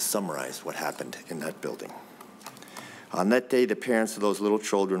begins to summarize what happened in that building. On that day, the parents of those little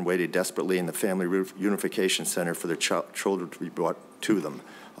children waited desperately in the Family Unification Center for their children to be brought to them.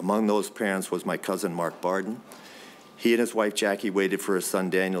 Among those parents was my cousin, Mark Barden. He and his wife, Jackie, waited for his son,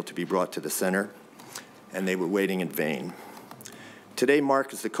 Daniel, to be brought to the center, and they were waiting in vain. Today,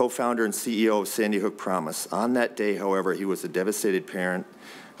 Mark is the co-founder and CEO of Sandy Hook Promise. On that day, however, he was a devastated parent,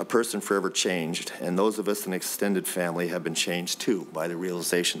 a person forever changed, and those of us in extended family have been changed too by the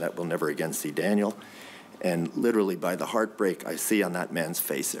realization that we'll never again see Daniel, and literally by the heartbreak I see on that man's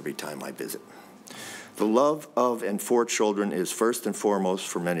face every time I visit. The love of and for children is first and foremost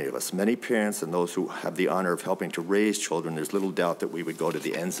for many of us. Many parents and those who have the honor of helping to raise children, there's little doubt that we would go to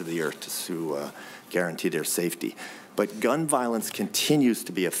the ends of the earth to guarantee their safety. But gun violence continues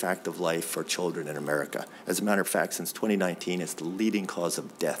to be a fact of life for children in America. As a matter of fact, since 2019, it's the leading cause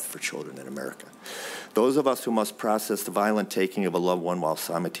of death for children in America. Those of us who must process the violent taking of a loved one while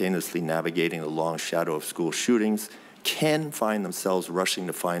simultaneously navigating the long shadow of school shootings can find themselves rushing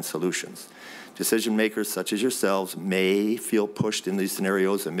to find solutions. Decision makers such as yourselves may feel pushed in these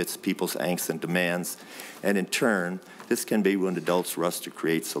scenarios amidst people's angst and demands, and in turn, this can be when adults rush to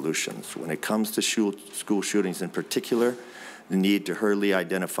create solutions. When it comes to school shootings in particular, the need to hurriedly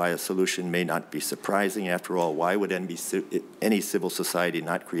identify a solution may not be surprising. After all, why would any civil society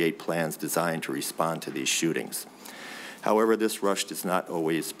not create plans designed to respond to these shootings? However, this rush does not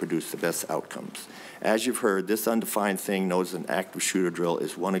always produce the best outcomes. As you've heard, this undefined thing known as an active shooter drill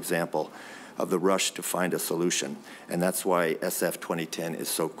is one example of the rush to find a solution, and that's why SF 2010 is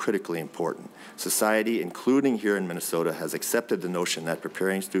so critically important. Society, including here in Minnesota, has accepted the notion that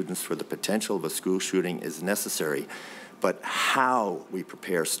preparing students for the potential of a school shooting is necessary, but how we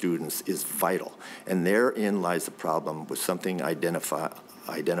prepare students is vital, and therein lies the problem with something undefined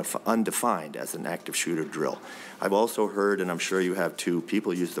as an active shooter drill. I've also heard, and I'm sure you have too,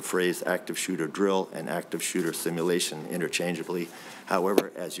 people use the phrase active shooter drill and active shooter simulation interchangeably.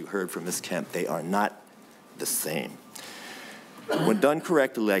 However, as you heard from Ms. Kemp, they are not the same. When done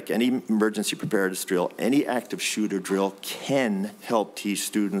correctly, like any emergency preparedness drill, any active shooter drill can help teach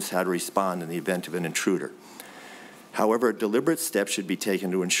students how to respond in the event of an intruder. However, deliberate steps should be taken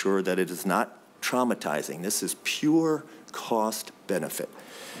to ensure that it is not traumatizing. This is pure cost benefit.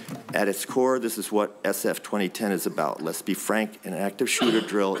 At its core, this is what SF 2010 is about. Let's be frank, an active shooter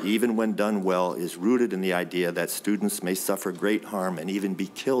drill, even when done well, is rooted in the idea that students may suffer great harm and even be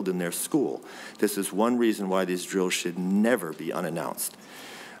killed in their school. This is one reason why these drills should never be unannounced.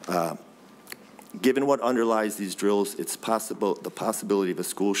 Given what underlies these drills, the possibility of a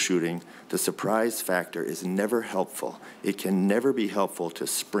school shooting, the surprise factor is never helpful. It can never be helpful to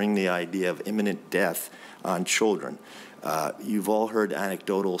spring the idea of imminent death on children. You've all heard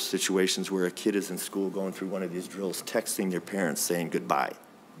anecdotal situations where a kid is in school going through one of these drills, texting their parents saying goodbye.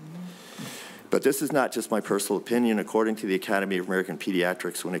 But this is not just my personal opinion. According to the Academy of American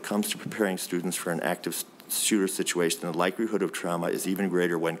Pediatrics, when it comes to preparing students for an active shooter situation, the likelihood of trauma is even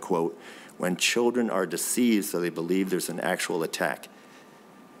greater when, quote, when children are deceived so they believe there's an actual attack.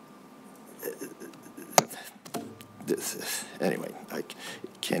 Anyway, I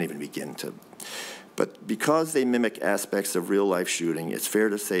can't even begin to. But because they mimic aspects of real-life shooting, it's fair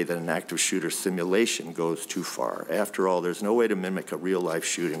to say that an active shooter simulation goes too far. After all, there's no way to mimic a real-life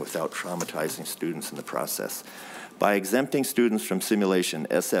shooting without traumatizing students in the process. By exempting students from simulation,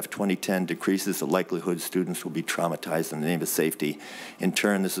 SF 2010 decreases the likelihood students will be traumatized in the name of safety. In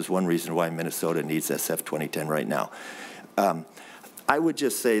turn, this is one reason why Minnesota needs SF 2010 right now. I would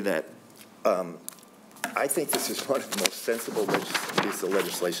just say that I think this is one of the most sensible pieces of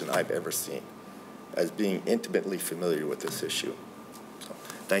legislation I've ever seen, as being intimately familiar with this issue. So,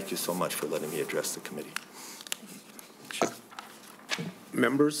 thank you so much for letting me address the committee. Sure.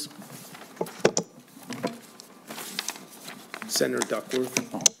 Members? Senator Duckworth.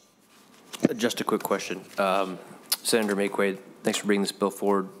 Just a quick question. Senator McQuaid, thanks for bringing this bill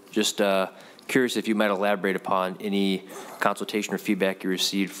forward. Just curious if you might elaborate upon any consultation or feedback you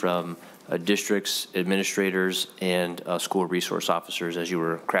received from districts, administrators, and school resource officers as you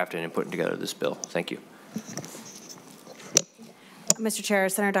were crafting and putting together this bill. Thank you. Mr. Chair,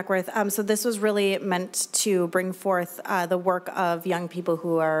 Senator Duckworth, so this was really meant to bring forth the work of young people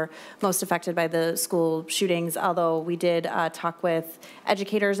who are most affected by the school shootings, although we did talk with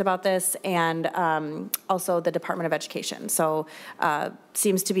educators about this and also the Department of Education. So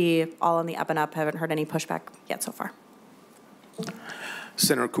seems to be all on the up and up. Haven't heard any pushback yet so far.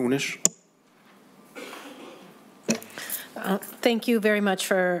 Senator Kunish. Thank you very much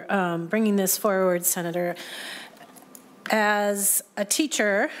for bringing this forward, Senator. As a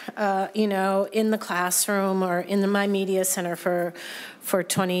teacher, you know, in the classroom or in my media center for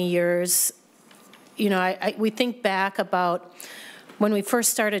 20 years, you know, we think back about when we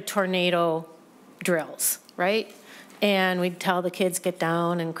first started tornado drills, right? And we'd tell the kids, get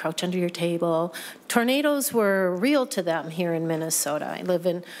down and crouch under your table. Tornadoes were real to them here in Minnesota. I live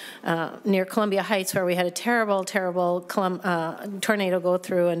in near Columbia Heights, where we had a terrible, terrible tornado go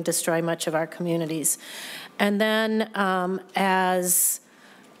through and destroy much of our communities. And then as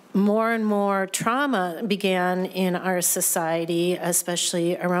more and more trauma began in our society,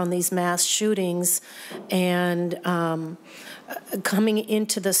 especially around these mass shootings and coming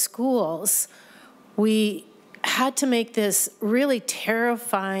into the schools, we had to make this really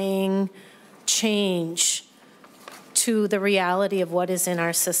terrifying change to the reality of what is in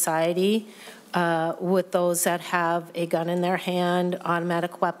our society with those that have a gun in their hand,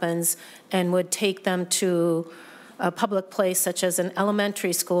 automatic weapons, and would take them to a public place such as an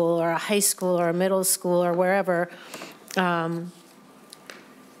elementary school or a high school or a middle school or wherever and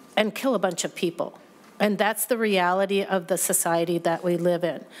kill a bunch of people. And that's the reality of the society that we live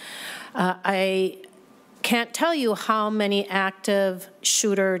in. I can't tell you how many active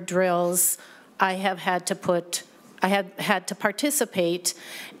shooter drills I have had to participate,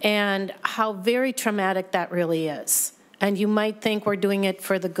 and how very traumatic that really is. And you might think we're doing it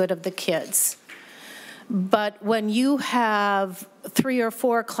for the good of the kids. But when you have 3 or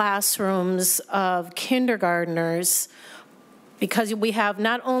 4 classrooms of kindergartners, because we have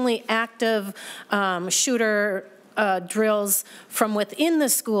not only active shooter drills from within the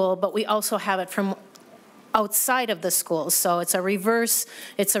school, but we also have it from outside of the school. So it's a reverse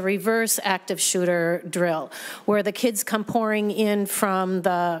active shooter drill where the kids come pouring in from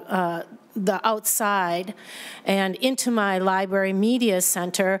the outside and into my library media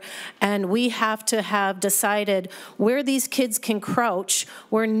center, and we have to have decided where these kids can crouch,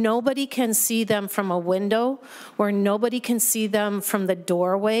 where nobody can see them from a window, where nobody can see them from the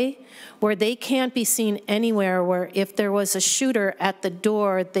doorway, where they can't be seen anywhere, where if there was a shooter at the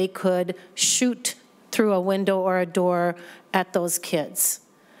door, they could shoot through a window or a door at those kids.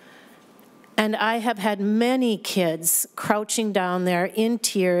 And I have had many kids crouching down there in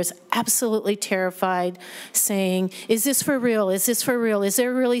tears, absolutely terrified, saying, is this for real? Is this for real? Is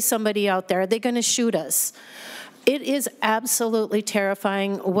there really somebody out there? Are they going to shoot us? It is absolutely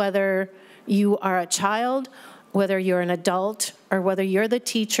terrifying, whether you are a child, whether you're an adult, or whether you're the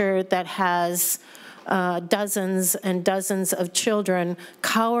teacher that has dozens and dozens of children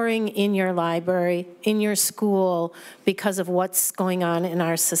cowering in your library, in your school, because of what's going on in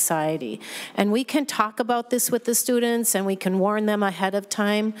our society. And we can talk about this with the students and we can warn them ahead of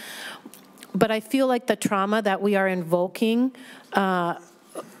time, but I feel like the trauma that we are invoking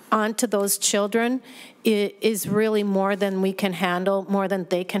onto those children is really more than we can handle, more than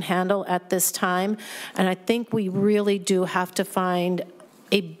they can handle at this time. And I think we really do have to find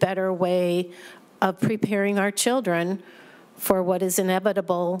a better way of preparing our children for what is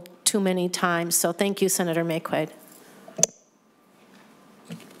inevitable too many times. So thank you, Senator Mayquade.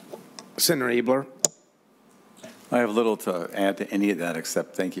 Senator Abler. I have little to add to any of that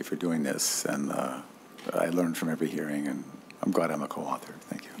except thank you for doing this. And I learned from every hearing, and I'm glad I'm a co-author.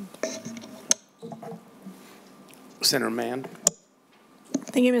 Thank you. Senator Mann.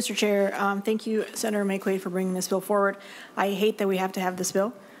 Thank you, Mr. Chair. Thank you, Senator Mayquade, for bringing this bill forward. I hate that we have to have this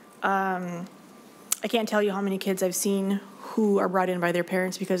bill. I can't tell you how many kids I've seen who are brought in by their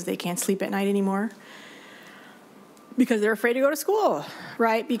parents because they can't sleep at night anymore, because they're afraid to go to school,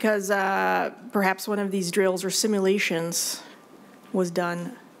 right? Because perhaps one of these drills or simulations was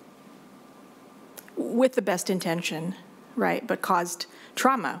done with the best intention, right, but caused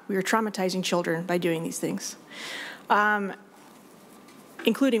trauma. We are traumatizing children by doing these things,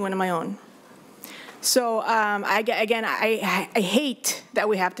 including one of my own. So I hate that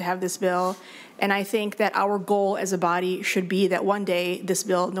we have to have this bill, and I think that our goal as a body should be that one day this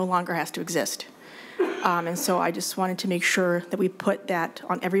bill no longer has to exist. And so I just wanted to make sure that we put that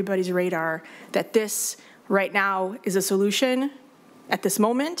on everybody's radar, that this right now is a solution at this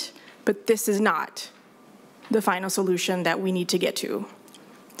moment, but this is not the final solution that we need to get to.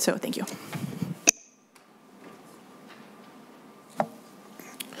 So thank you.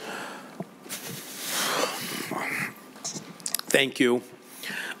 Thank you.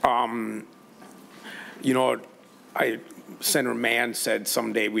 You know, Senator Mann said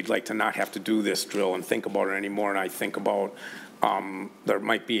someday we'd like to not have to do this drill and think about it anymore, and I think about there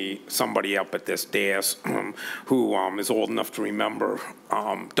might be somebody up at this dais who is old enough to remember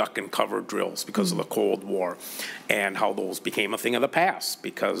duck and cover drills because of the Cold War and how those became a thing of the past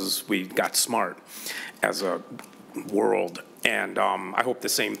because we got smart as a world. And I hope the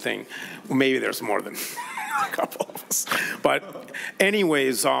same thing. Maybe there's more than a couple of us. But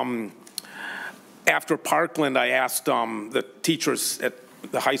anyways, after Parkland, I asked the teachers at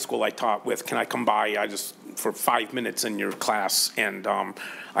the high school I taught with, can I come by for 5 minutes in your class? And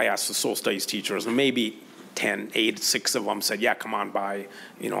I asked the social studies teachers, and maybe 6 of them said, yeah, come on by,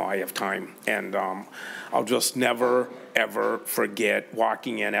 you know, I have time. And I'll just never, ever forget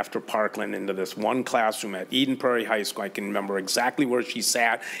walking in after Parkland into this one classroom at Eden Prairie High School. I can remember exactly where she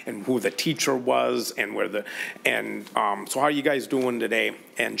sat and who the teacher was and where so how are you guys doing today?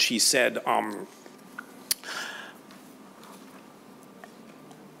 And she said,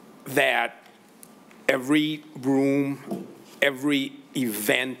 that every room, every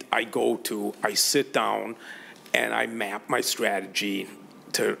event I go to, I sit down and I map my strategy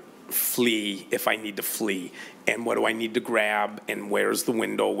to flee if I need to flee. And what do I need to grab? And where's the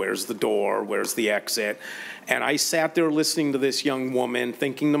window? Where's the door? Where's the exit? And I sat there listening to this young woman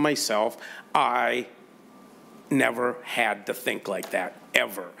thinking to myself, I never had to think like that,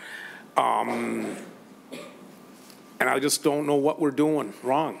 ever. And I just don't know what we're doing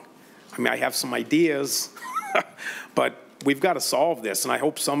wrong. I mean, I have some ideas, but we've got to solve this. And I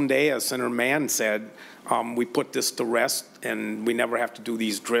hope someday, as Senator Mann said, we put this to rest and we never have to do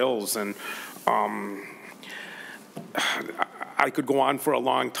these drills. And I could go on for a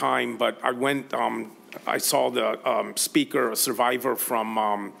long time, but I went, I saw the speaker, a survivor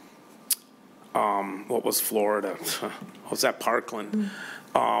from, what was Florida? What was that, Parkland?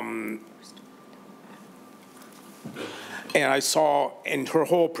 And I saw, and her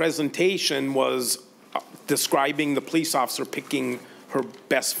whole presentation was describing the police officer picking her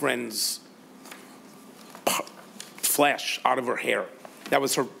best friend's flesh out of her hair. That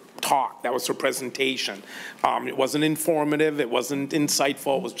was her talk. That was her presentation. It wasn't informative. It wasn't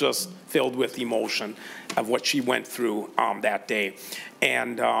insightful. It was just filled with emotion of what she went through that day.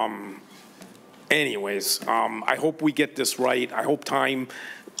 And anyways, I hope we get this right. I hope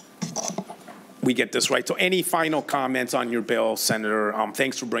we get this right. So any final comments on your bill, Senator?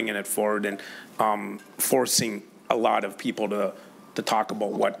 Thanks for bringing it forward and forcing a lot of people to talk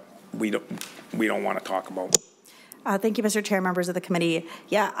about what we don't want to talk about. Thank you, Mr. Chair, members of the committee.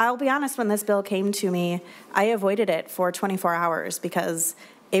 Yeah, I'll be honest, when this bill came to me, I avoided it for 24 hours because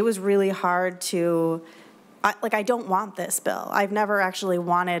it was really hard to, I don't want this bill. I've never actually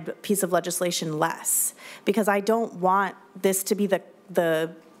wanted a piece of legislation less because I don't want this to be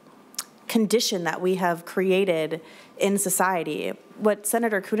the condition that we have created in society. What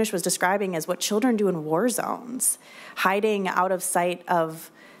Senator Kunish was describing is what children do in war zones, hiding out of sight of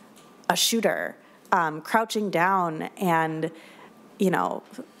a shooter, crouching down and, you know,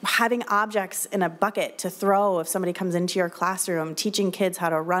 having objects in a bucket to throw if somebody comes into your classroom, teaching kids how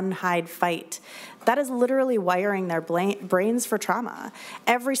to run, hide, fight. That is literally wiring their brains for trauma.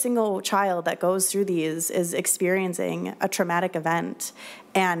 Every single child that goes through these is experiencing a traumatic event,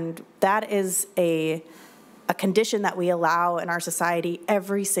 and that is a a condition that we allow in our society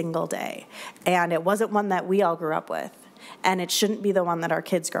every single day. And it wasn't one that we all grew up with. And it shouldn't be the one that our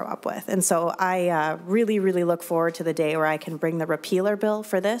kids grow up with. And so I really, really look forward to the day where I can bring the repealer bill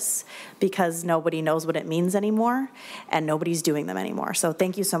for this, because nobody knows what it means anymore, and nobody's doing them anymore. So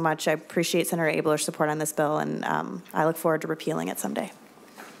thank you so much. I appreciate Senator Abler's support on this bill, and I look forward to repealing it someday.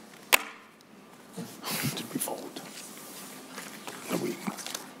 Did we vote?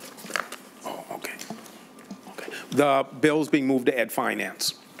 Oh, okay. Okay. The bill's being moved to Ed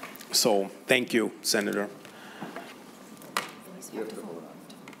Finance. So thank you, Senator.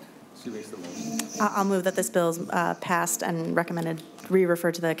 I'll move that this bill is passed and recommended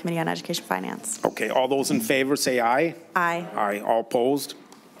re-referred to the Committee on Education Finance. Okay, all those in favor say aye. Aye. Aye. All opposed?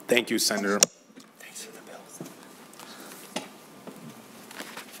 Thank you, Senator. Thanks for the bill.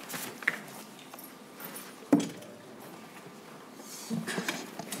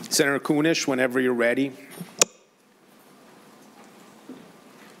 Senator Kunish, whenever you're ready.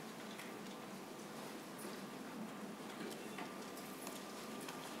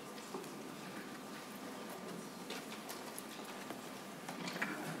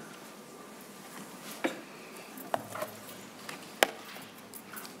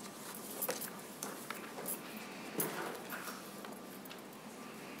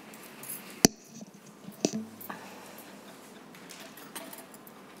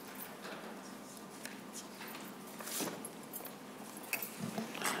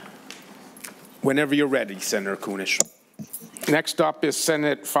 Whenever you're ready, Senator Kunish. Next up is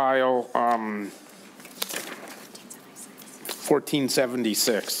Senate File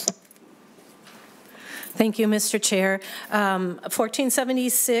 1476. Thank you, Mr. Chair.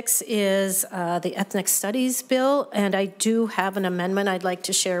 1476 is the Ethnic Studies Bill, and I do have an amendment I'd like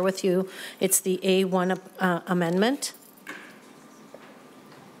to share with you. It's the A1 amendment.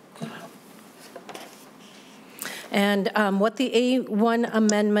 And what the A1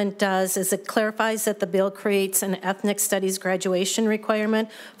 amendment does is it clarifies that the bill creates an ethnic studies graduation requirement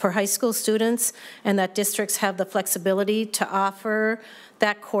for high school students, and that districts have the flexibility to offer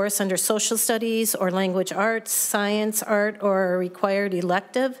that course under social studies or language arts, science, art, or a required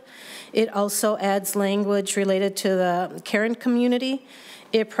elective. It also adds language related to the Karen community.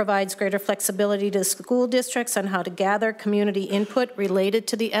 It provides greater flexibility to school districts on how to gather community input related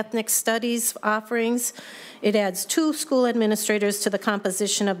to the ethnic studies offerings. It adds 2 school administrators to the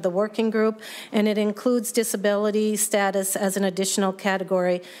composition of the working group, and it includes disability status as an additional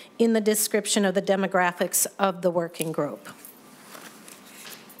category in the description of the demographics of the working group.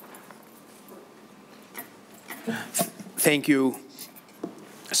 Thank you,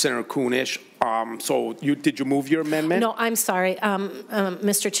 Senator Kunish. So did you move your amendment? No, I'm sorry.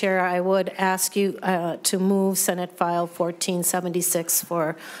 Mr. Chair, I would ask you to move Senate File 1476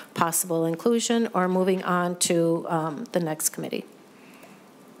 for possible inclusion, or moving on to the next committee.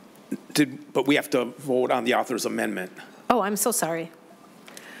 But we have to vote on the author's amendment. Oh, I'm so sorry.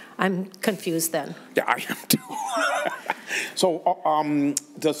 I'm confused then. Yeah, I am too. So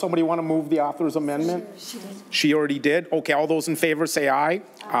does somebody want to move the author's amendment? She already did? Okay, all those in favor say aye.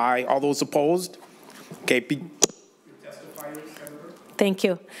 Aye. All those opposed? Okay. Thank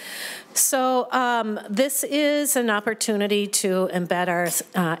you. So this is an opportunity to embed our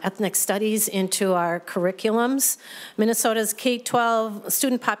ethnic studies into our curriculums. Minnesota's K-12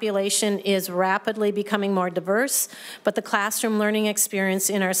 student population is rapidly becoming more diverse, but the classroom learning experience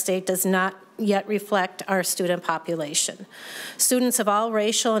in our state does not yet reflect our student population. Students of all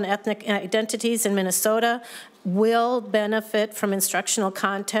racial and ethnic identities in Minnesota will benefit from instructional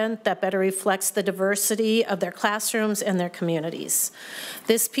content that better reflects the diversity of their classrooms and their communities.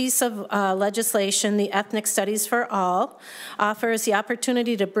 This piece of legislation, the Ethnic Studies for All, offers the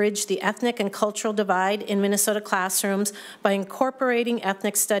opportunity to bridge the ethnic and cultural divide in Minnesota classrooms by incorporating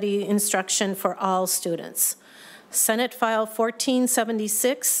ethnic study instruction for all students. Senate File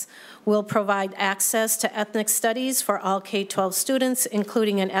 1476 will provide access to ethnic studies for all K-12 students,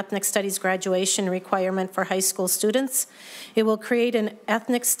 including an ethnic studies graduation requirement for high school students. It will create an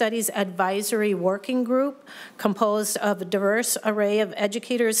ethnic studies advisory working group composed of a diverse array of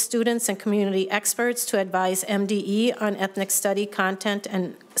educators, students, and community experts to advise MDE on ethnic study content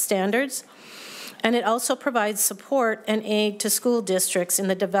and standards. And it also provides support and aid to school districts in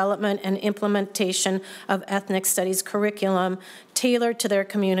the development and implementation of ethnic studies curriculum tailored to their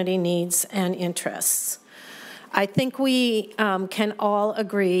community needs and interests. I think we can all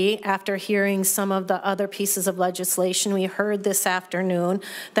agree, after hearing some of the other pieces of legislation we heard this afternoon,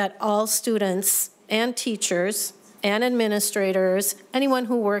 that all students and teachers and administrators, anyone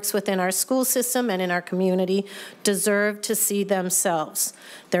who works within our school system and in our community, deserve to see themselves,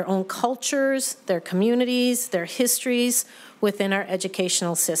 their own cultures, their communities, their histories within our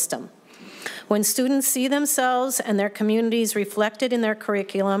educational system. When students see themselves and their communities reflected in their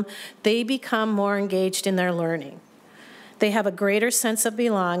curriculum, they become more engaged in their learning. They have a greater sense of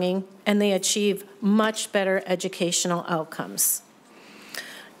belonging, and they achieve much better educational outcomes.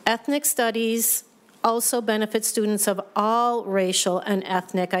 Ethnic studies also benefit students of all racial and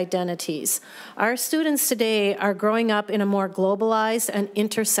ethnic identities. Our students today are growing up in a more globalized and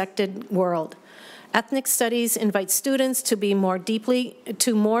intersected world. Ethnic studies invite students to more deeply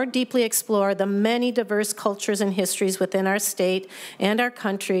explore the many diverse cultures and histories within our state and our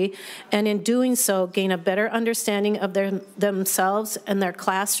country, and in doing so, gain a better understanding of themselves and their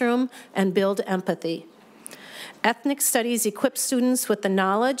classroom and build empathy. Ethnic studies equip students with the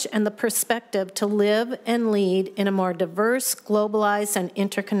knowledge and the perspective to live and lead in a more diverse, globalized, and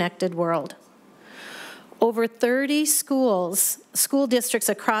interconnected world. Over 30 school districts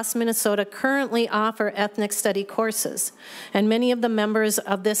across Minnesota currently offer ethnic study courses, and many of the members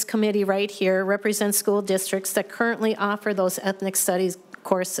of this committee right here represent school districts that currently offer those ethnic studies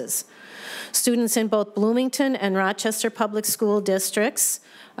courses. Students in both Bloomington and Rochester Public School Districts,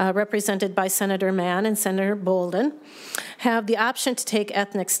 represented by Senator Mann and Senator Bolden, have the option to take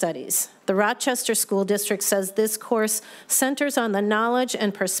ethnic studies. The Rochester School District says this course centers on the knowledge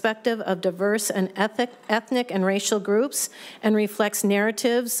and perspective of diverse and ethnic and racial groups and reflects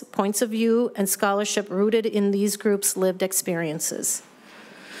narratives, points of view, and scholarship rooted in these groups' lived experiences.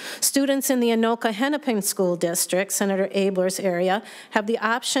 Students in the Anoka-Hennepin School District, Senator Abler's area, have the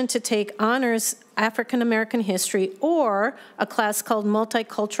option to take honors African American history or a class called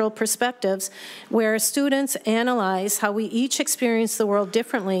Multicultural Perspectives, where students analyze how we each experience the world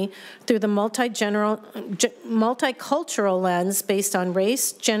differently through the multicultural lens based on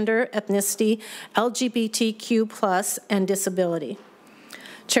race, gender, ethnicity, LGBTQ+, and disability.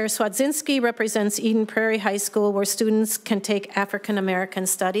 Chair Cwodzinski represents Eden Prairie High School, where students can take African American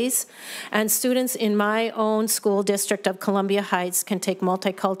studies, and students in my own school district of Columbia Heights can take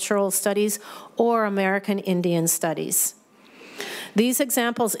multicultural studies or American Indian studies. These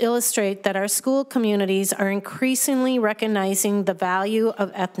examples illustrate that our school communities are increasingly recognizing the value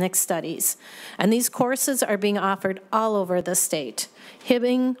of ethnic studies, and these courses are being offered all over the state: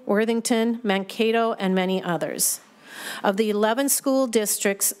 Hibbing, Worthington, Mankato, and many others. Of the 11 school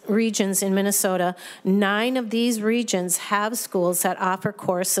districts regions in Minnesota, 9 of these regions have schools that offer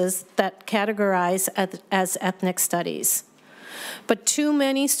courses that categorize as ethnic studies. But too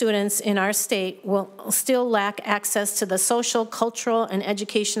many students in our state will still lack access to the social, cultural, and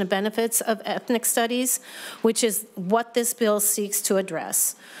educational benefits of ethnic studies, which is what this bill seeks to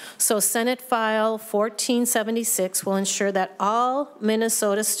address. So Senate File 1476 will ensure that all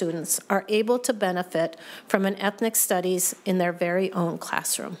Minnesota students are able to benefit from an ethnic studies in their very own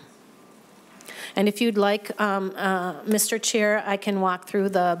classroom. And if you'd like, Mr. Chair, I can walk through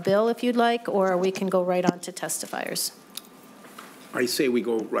the bill if you'd like, or we can go right on to testifiers. I say we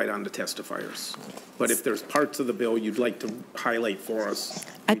go right on to testifiers. But if there's parts of the bill you'd like to highlight for us.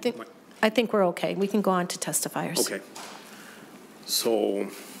 I think we're okay. We can go on to testifiers. Okay. So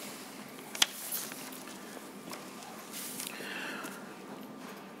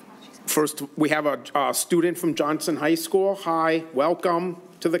first, we have a student from Johnson High School. Hi, welcome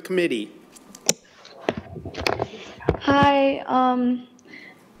to the committee. Hi,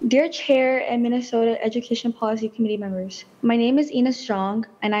 dear Chair and Minnesota Education Policy Committee members. My name is Ina Strong,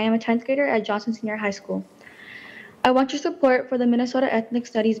 and I am a 10th grader at Johnson Senior High School. I want your support for the Minnesota Ethnic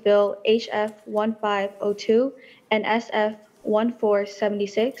Studies Bill HF 1502 and SF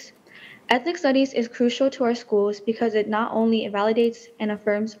 1476. Ethnic studies is crucial to our schools because it not only validates and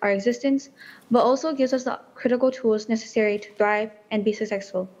affirms our existence, but also gives us the critical tools necessary to thrive and be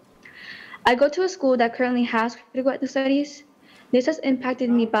successful. I go to a school that currently has critical ethnic studies. This has impacted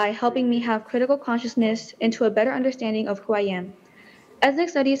me by helping me have critical consciousness into a better understanding of who I am. Ethnic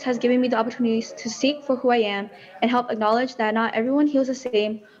studies has given me the opportunities to seek for who I am and help acknowledge that not everyone heals the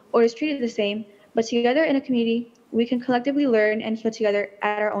same or is treated the same, but together in a community, we can collectively learn and heal together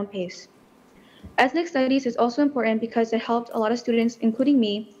at our own pace. Ethnic studies is also important because it helped a lot of students, including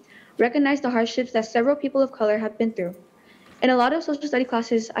me, recognize the hardships that several people of color have been through. In a lot of social study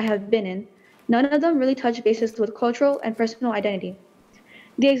classes I have been in, none of them really touch bases with cultural and personal identity.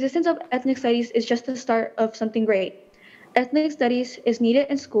 The existence of ethnic studies is just the start of something great. Ethnic studies is needed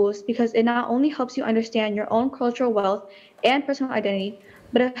in schools because it not only helps you understand your own cultural wealth and personal identity,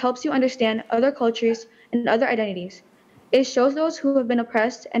 but it helps you understand other cultures and other identities. It shows those who have been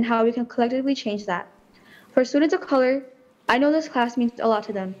oppressed and how we can collectively change that. For students of color, I know this class means a lot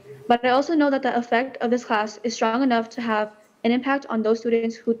to them, but I also know that the effect of this class is strong enough to have an impact on those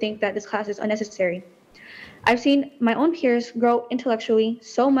students who think that this class is unnecessary. I've seen my own peers grow intellectually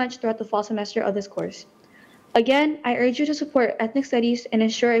so much throughout the fall semester of this course. Again, I urge you to support ethnic studies and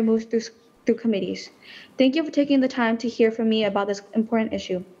ensure it moves through committees. Thank you for taking the time to hear from me about this important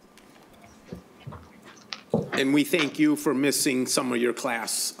issue. And we thank you for missing some of your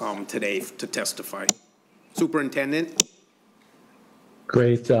class today to testify. Superintendent?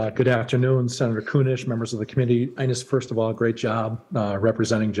 Great. Good afternoon, Senator Kunish, members of the committee. Ines, first of all, great job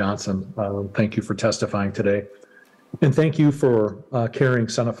representing Johnson. Thank you for testifying today. And thank you for carrying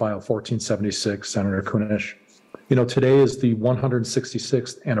Senate File 1476, Senator Kunish. You know, today is the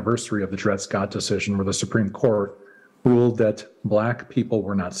 166th anniversary of the Dred Scott decision, where the Supreme Court ruled that Black people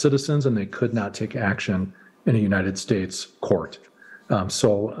were not citizens and they could not take action in a United States court.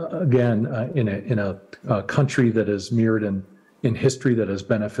 Again, in a country that is mirrored in history that has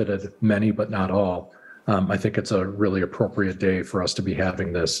benefited many but not all, I think it's a really appropriate day for us to be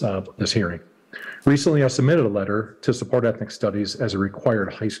having this hearing. Recently, I submitted a letter to support ethnic studies as a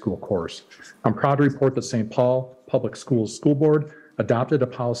required high school course. I'm proud to report that St. Paul Public Schools School Board adopted a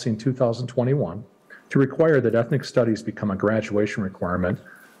policy in 2021 to require that ethnic studies become a graduation requirement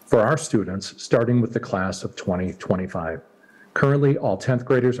for our students, starting with the class of 2025. Currently, all 10th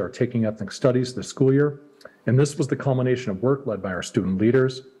graders are taking ethnic studies this school year, and this was the culmination of work led by our student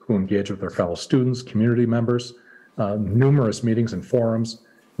leaders who engage with their fellow students, community members, numerous meetings and forums,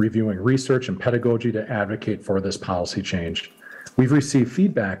 reviewing research and pedagogy to advocate for this policy change. We've received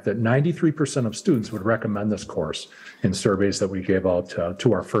feedback that 93% of students would recommend this course in surveys that we gave out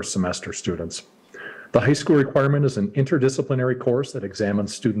to our first semester students. The high school requirement is an interdisciplinary course that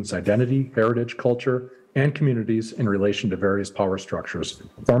examines students' identity, heritage, culture, and communities in relation to various power structures,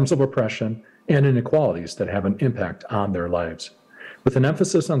 forms of oppression, and inequalities that have an impact on their lives. With an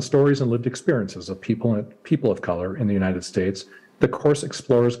emphasis on stories and lived experiences of people of color in the United States, the course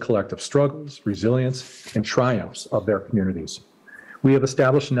explores collective struggles, resilience, and triumphs of their communities. We have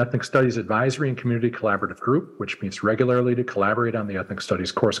established an Ethnic Studies Advisory and Community Collaborative Group, which meets regularly to collaborate on the Ethnic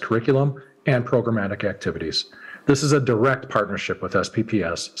Studies course curriculum and programmatic activities. This is a direct partnership with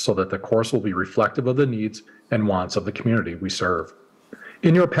SPPS so that the course will be reflective of the needs and wants of the community we serve.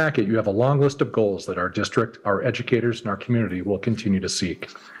 In your packet, you have a long list of goals that our district, our educators, and our community will continue to seek.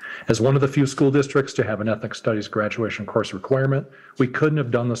 As one of the few school districts to have an ethnic studies graduation course requirement, we couldn't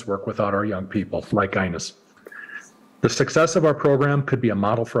have done this work without our young people, like Ines. The success of our program could be a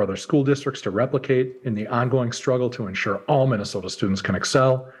model for other school districts to replicate in the ongoing struggle to ensure all Minnesota students can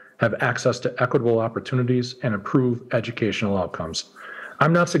excel, have access to equitable opportunities, and improve educational outcomes.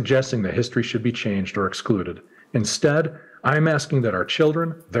 I'm not suggesting that history should be changed or excluded. Instead, I'm asking that our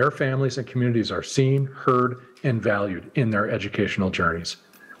children, their families, and communities are seen, heard, and valued in their educational journeys.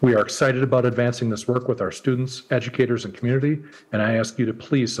 We are excited about advancing this work with our students, educators, and community, and I ask you to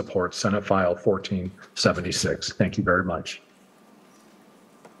please support Senate File 1476. Thank you very much.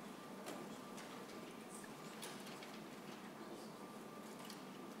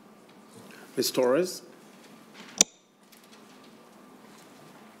 Ms. Torres?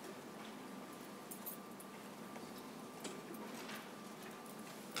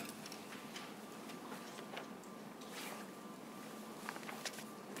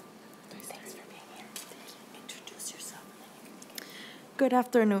 Good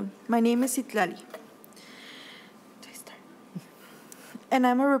afternoon. My name is Itlali. And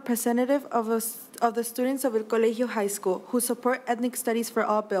I'm a representative of the students of El Colegio High School who support Ethnic Studies for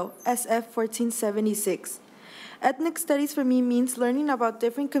All Bill, SF 1476. Ethnic Studies for me means learning about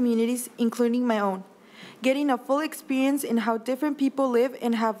different communities, including my own, getting a full experience in how different people live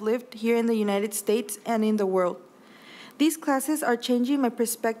and have lived here in the United States and in the world. These classes are changing my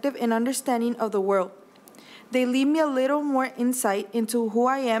perspective and understanding of the world. They leave me a little more insight into who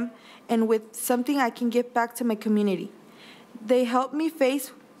I am and with something I can give back to my community. They help me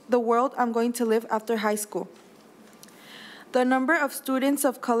face the world I'm going to live after high school. The number of students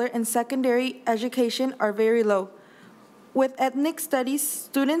of color in secondary education are very low. With ethnic studies,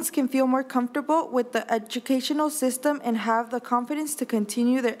 students can feel more comfortable with the educational system and have the confidence to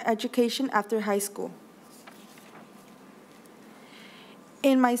continue their education after high school.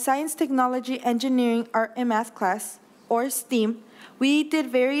 In my science, technology, engineering, art, and math class, or STEAM, we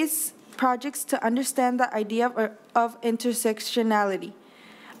did various projects to understand the idea of intersectionality.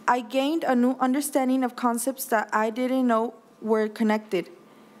 I gained a new understanding of concepts that I didn't know were connected.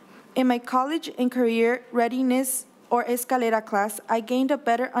 In my college and career readiness or escalera class, I gained a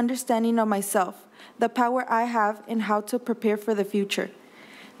better understanding of myself, the power I have, and how to prepare for the future.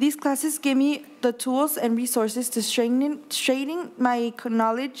 These classes give me the tools and resources to strengthen my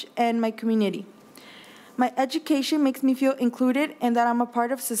knowledge and my community. My education makes me feel included and that I'm a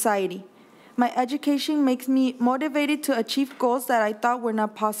part of society. My education makes me motivated to achieve goals that I thought were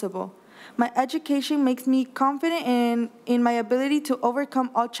not possible. My education makes me confident in my ability to overcome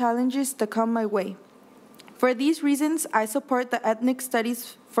all challenges that come my way. For these reasons, I support the Ethnic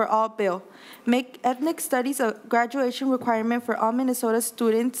Studies for All bill. Make ethnic studies a graduation requirement for all Minnesota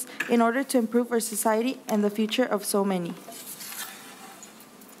students in order to improve our society and the future of so many.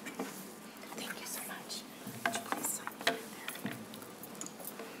 Thank you so much. Would you please sign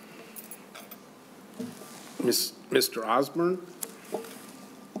there? Mr. Osborne?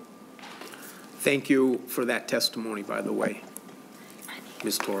 Thank you for that testimony, by the way,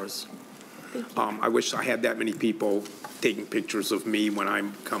 Ms. Torres. I wish I had that many people taking pictures of me when I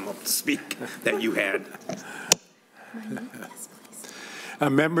come up to speak that you had.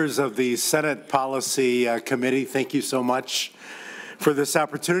 Members of the Senate Policy Committee, thank you so much for this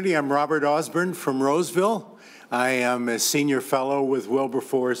opportunity. I'm Robert Osborne from Roseville. I am a senior fellow with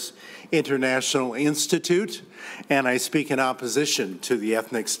Wilberforce International Institute, and I speak in opposition to the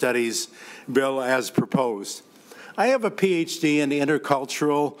Ethnic Studies bill as proposed. I have a PhD in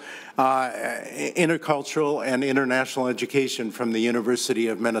intercultural and international education from the University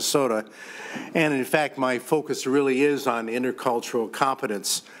of Minnesota. And in fact, my focus really is on intercultural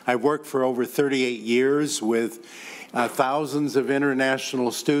competence. I've worked for over 38 years with thousands of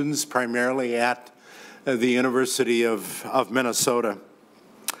international students, primarily at the University of Minnesota.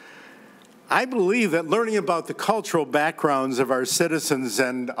 I believe that learning about the cultural backgrounds of our citizens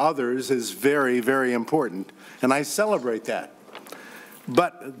and others is very, very important, and I celebrate that.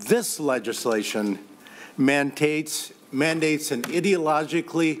 But this legislation mandates an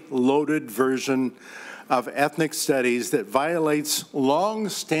ideologically loaded version of ethnic studies that violates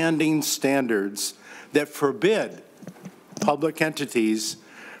long-standing standards that forbid public entities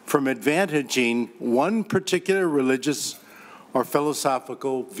from advantaging one particular religious or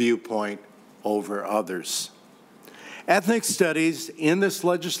philosophical viewpoint over others. Ethnic studies in this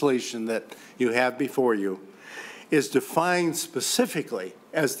legislation that you have before you is defined specifically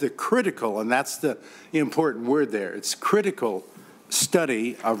as the critical, and that's the important word there, it's critical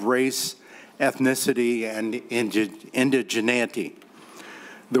study of race, ethnicity, and indigeneity.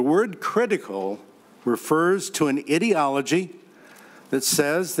 The word critical refers to an ideology that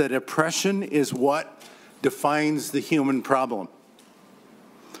says that oppression is what defines the human problem,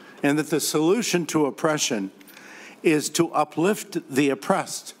 and that the solution to oppression is to uplift the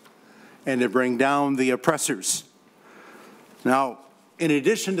oppressed and to bring down the oppressors. Now, in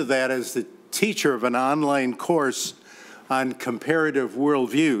addition to that, as the teacher of an online course on comparative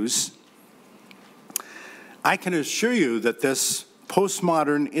worldviews, I can assure you that this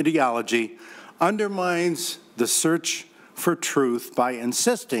postmodern ideology undermines the search for truth by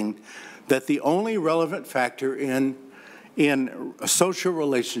insisting that the only relevant factor in social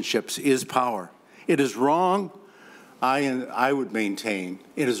relationships is power. It is wrong, I would maintain,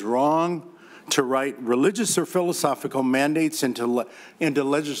 it is wrong to write religious or philosophical mandates into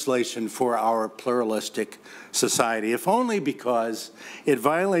legislation for our pluralistic society, if only because it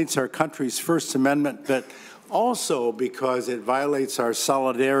violates our country's First Amendment, but also because it violates our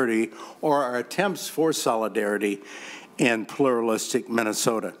solidarity or our attempts for solidarity in pluralistic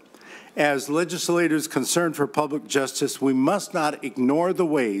Minnesota. As legislators concerned for public justice, we must not ignore the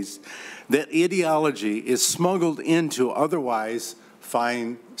ways that ideology is smuggled into otherwise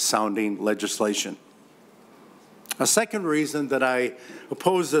fine-sounding legislation. A second reason that I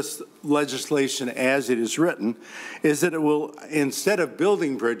oppose this legislation as it is written is that it will, instead of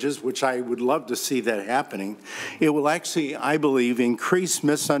building bridges, which I would love to see that happening, it will actually, I believe, increase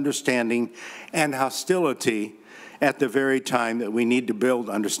misunderstanding and hostility at the very time that we need to build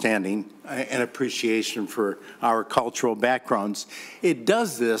understanding and appreciation for our cultural backgrounds. It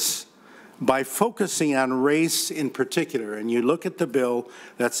does this by focusing on race in particular, and you look at the bill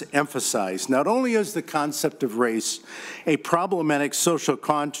that's emphasized. Not only is the concept of race a problematic social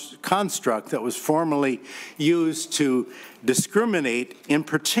construct that was formerly used to discriminate in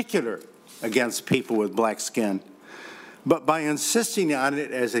particular against people with black skin, but by insisting on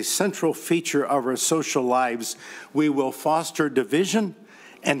it as a central feature of our social lives, we will foster division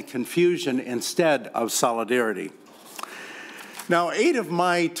and confusion instead of solidarity. Now, 8 of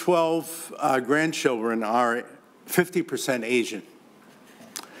my 12 grandchildren are 50% Asian.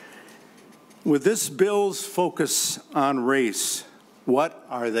 With this bill's focus on race, what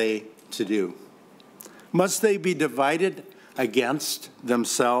are they to do? Must they be divided against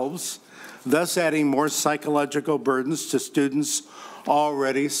themselves thus adding more psychological burdens to students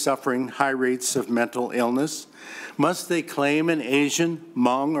already suffering high rates of mental illness? Must they claim an Asian,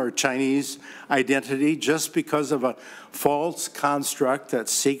 Hmong, or Chinese identity just because of a false construct that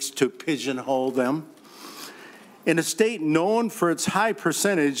seeks to pigeonhole them? In a state known for its high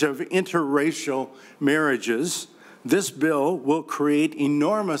percentage of interracial marriages, this bill will create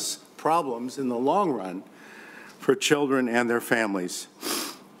enormous problems in the long run for children and their families.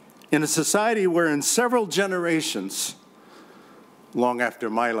 In a society where in several generations, long after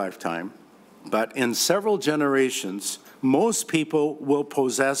my lifetime, but in several generations, most people will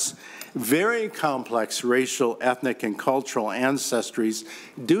possess very complex racial, ethnic, and cultural ancestries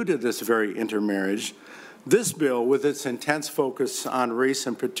due to this very intermarriage, this bill, with its intense focus on race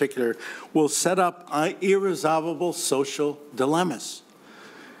in particular, will set up irresolvable social dilemmas,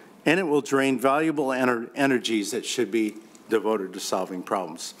 and it will drain valuable energies that should be devoted to solving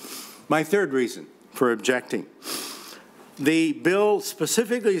problems. My third reason for objecting. The bill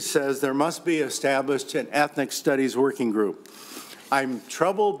specifically says there must be established an ethnic studies working group. I'm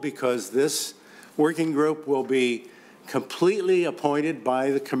troubled because this working group will be completely appointed by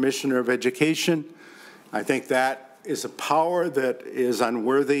the Commissioner of Education. I think that is a power that is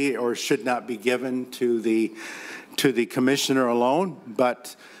unworthy or should not be given to the Commissioner alone,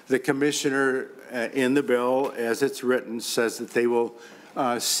 but the Commissioner in the bill, as it's written, says that they will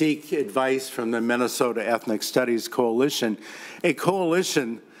seek advice from the Minnesota Ethnic Studies Coalition, a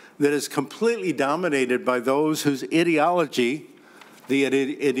coalition that is completely dominated by those whose ideology, the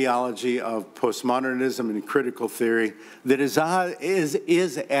ideology of postmodernism and critical theory, that is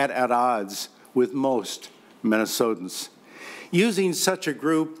at odds with most Minnesotans. Using such a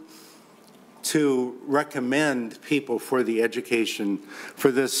group to recommend people for the education,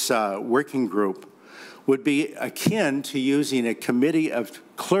 for this working group, would be akin to using a committee of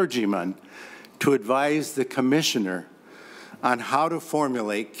clergymen to advise the commissioner on how to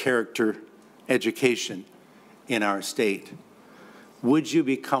formulate character education in our state. Would you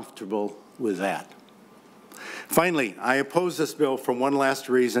be comfortable with that? Finally, I oppose this bill for one last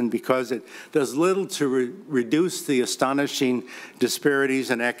reason, because it does little to reduce the astonishing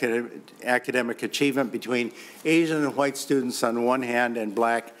disparities in academic achievement between Asian and white students on one hand and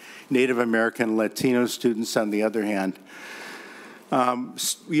Black, Native American, Latino students on the other hand.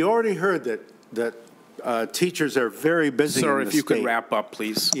 We already heard that teachers are very busy. Sir, in if the you state. could wrap up,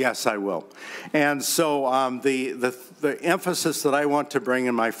 please. Yes, I will. And so the emphasis that I want to bring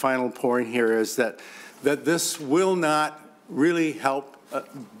in my final point here is that this will not really help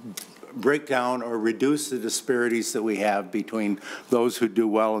break down or reduce the disparities that we have between those who do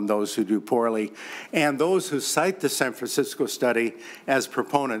well and those who do poorly. And those who cite the San Francisco study as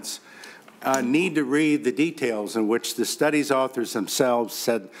proponents need to read the details in which the study's authors themselves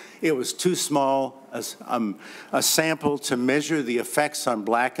said it was too small a sample to measure the effects on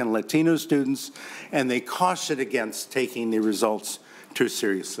Black and Latino students, and they cautioned against taking the results too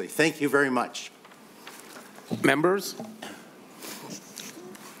seriously. Thank you very much. Members?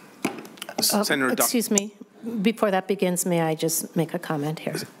 Senator excuse me. Before that begins, may I just make a comment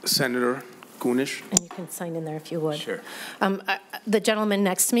here? Senator Kunish. And you can sign in there if you would. Sure. The gentleman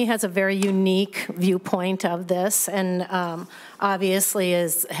next to me has a very unique viewpoint of this, and obviously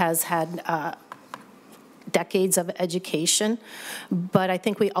has had decades of education, but I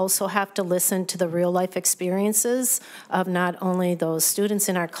think we also have to listen to the real life experiences of not only those students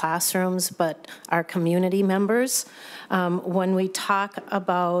in our classrooms, but our community members. When we talk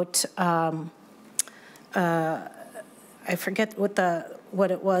about, I forget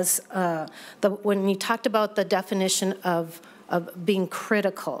what it was, when you talked about the definition of being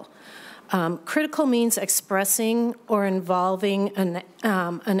critical. Critical means expressing or involving an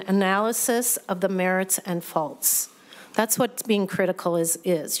analysis of the merits and faults. That's what being critical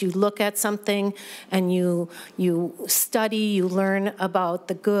is. You look at something and you study, you learn about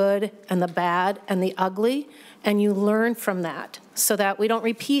the good and the bad and the ugly, and you learn from that so that we don't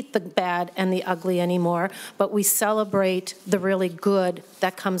repeat the bad and the ugly anymore, but we celebrate the really good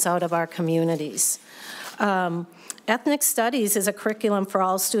that comes out of our communities. Ethnic studies is a curriculum for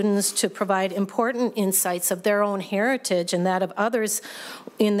all students to provide important insights of their own heritage and that of others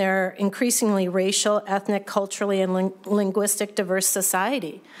in their increasingly racial, ethnic, culturally, and linguistic diverse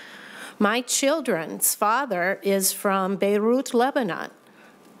society. My children's father is from Beirut, Lebanon,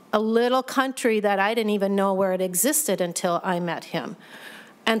 a little country that I didn't even know where it existed until I met him.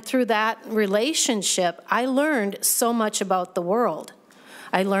 And through that relationship, I learned so much about the world.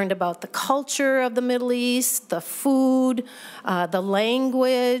 I learned about the culture of the Middle East, the food, the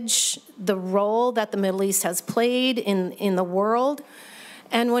language, the role that the Middle East has played in the world.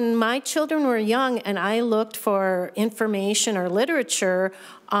 And when my children were young and I looked for information or literature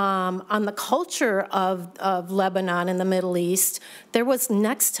on the culture of Lebanon and the Middle East, there was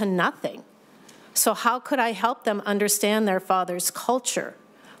next to nothing. So how could I help them understand their father's culture?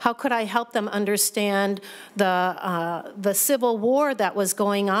 How could I help them understand the civil war that was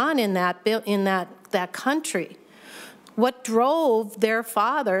going on in that country? What drove their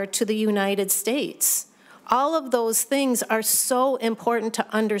father to the United States? All of those things are so important to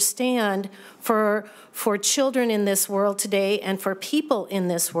understand for children in this world today and for people in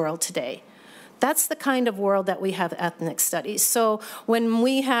this world today. That's the kind of world that we have ethnic studies. So when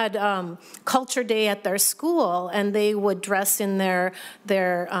we had Culture Day at their school and they would dress in their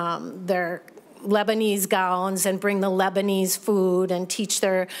Lebanese gowns and bring the Lebanese food and teach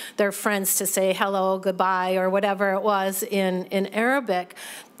their friends to say hello, goodbye, or whatever it was in Arabic,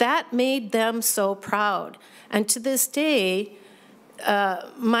 that made them so proud. And to this day,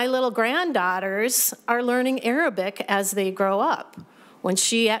 my little granddaughters are learning Arabic as they grow up. When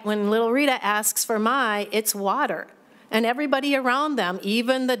little Rita asks for mai, it's water. And everybody around them,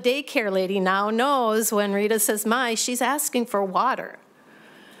 even the daycare lady now knows when Rita says mai, she's asking for water.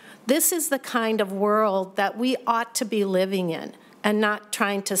 This is the kind of world that we ought to be living in and not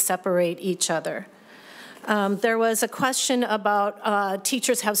trying to separate each other. There was a question about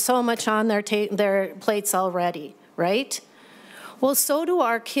teachers have so much on their plates already, right? Well, so do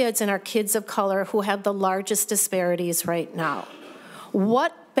our kids and our kids of color who have the largest disparities right now.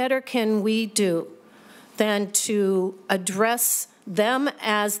 What better can we do than to address them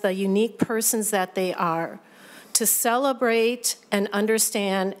as the unique persons that they are, to celebrate and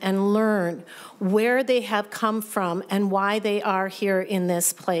understand and learn where they have come from and why they are here in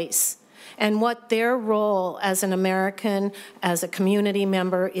this place, and what their role as an American, as a community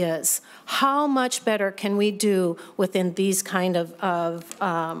member is. How much better can we do within these kind of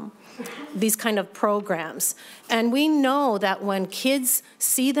programs? And we know that when kids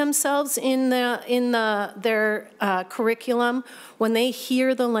see themselves in their curriculum, when they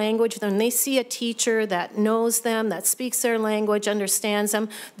hear the language, when they see a teacher that knows them, that speaks their language, understands them,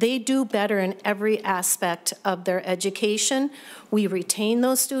 they do better in every aspect of their education. We retain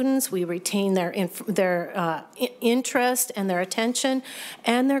those students, we retain their interest and their attention,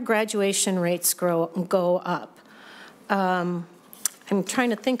 and their graduation rates go up. I'm trying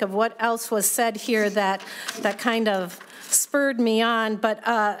to think of what else was said here that kind of spurred me on, but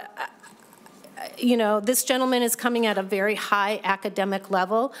you know, this gentleman is coming at a very high academic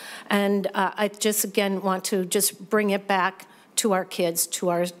level, and I just again want to just bring it back to our kids, to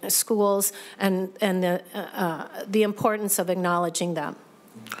our schools, and the importance of acknowledging them.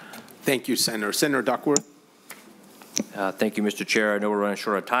 Thank you, Senator. Senator Duckworth. Thank you, Mr. Chair. I know we're running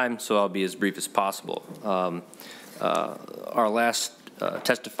short on time, so I'll be as brief as possible. Our last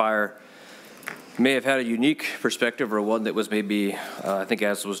testifier may have had a unique perspective, or one that was maybe, I think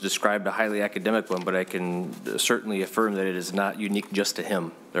as was described, a highly academic one, but I can certainly affirm that it is not unique just to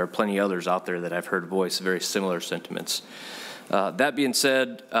him. There are plenty others out there that I've heard voice very similar sentiments. That being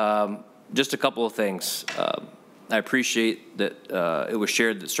said, just a couple of things. I appreciate that it was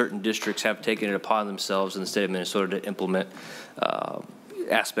shared that certain districts have taken it upon themselves in the state of Minnesota to implement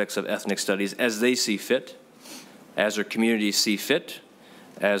aspects of ethnic studies as they see fit, as their communities see fit,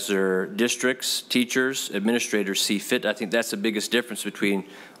 as their districts, teachers, administrators see fit. I think that's the biggest difference between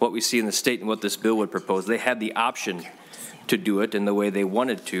what we see in the state and what this bill would propose. They had the option to do it in the way they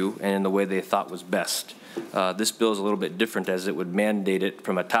wanted to and in the way they thought was best. This bill is a little bit different, as it would mandate it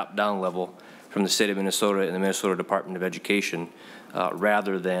from a top-down level from the state of Minnesota and the Minnesota Department of Education,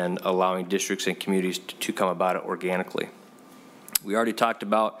 rather than allowing districts and communities to come about it organically. We already talked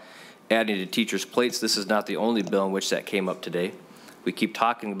about adding to teachers' plates. This is not the only bill in which that came up today. We keep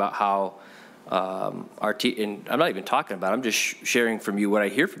talking about how and I'm not even talking about it, I'm just sharing from you what I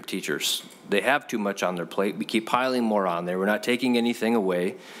hear from teachers. They have too much on their plate. We keep piling more on there. We're not taking anything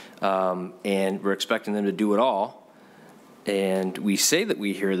away, and we're expecting them to do it all. And we say that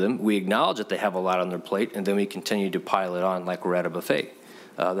we hear them, we acknowledge that they have a lot on their plate, and then we continue to pile it on like we're at a buffet.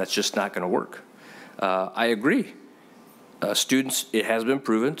 That's just not going to work. I agree. Students, it has been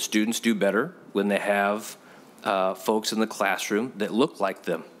proven, students do better when they have folks in the classroom that look like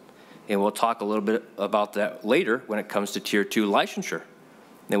them. And we'll talk a little bit about that later when it comes to Tier 2 licensure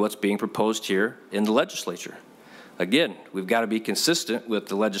and what's being proposed here in the legislature. Again, we've got to be consistent with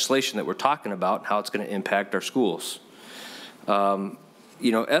the legislation that we're talking about and how it's going to impact our schools.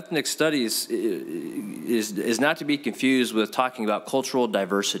 You know, ethnic studies is not to be confused with talking about cultural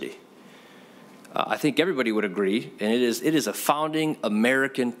diversity. I think everybody would agree, and it is a founding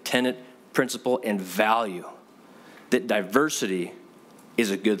American tenet, principle, and value that diversity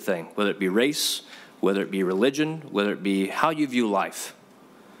is a good thing, whether it be race, whether it be religion, whether it be how you view life.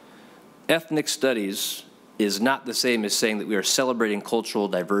 Ethnic studies is not the same as saying that we are celebrating cultural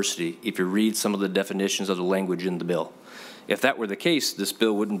diversity if you read some of the definitions of the language in the bill. If that were the case, this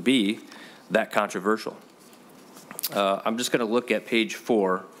bill wouldn't be that controversial. I'm just going to look at page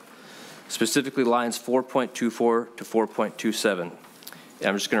 4, specifically lines 4.24 to 4.27. And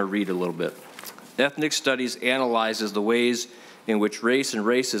I'm just going to read a little bit. Ethnic studies analyzes the ways in which race and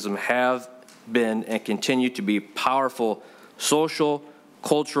racism have been and continue to be powerful social,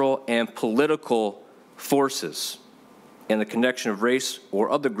 cultural, and political forces in the connection of race or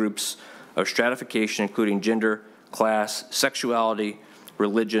other groups of stratification, including gender, class, sexuality,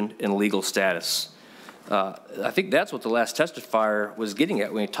 religion, and legal status. I think that's what the last testifier was getting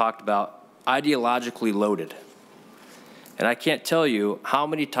at when he talked about ideologically loaded. And I can't tell you how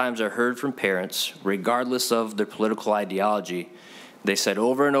many times I heard from parents, regardless of their political ideology, they said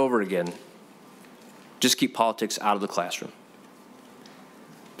over and over again, just keep politics out of the classroom.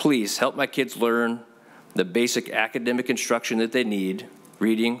 Please help my kids learn the basic academic instruction that they need,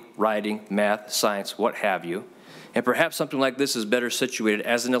 reading, writing, math, science, what have you. And perhaps something like this is better situated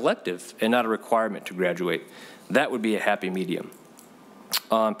as an elective and not a requirement to graduate. That would be a happy medium.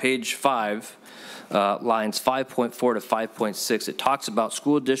 On page 5, lines 5.4 to 5.6, it talks about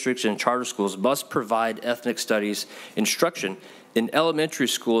school districts and charter schools must provide ethnic studies instruction in elementary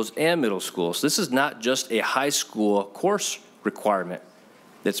schools and middle schools. This is not just a high school course requirement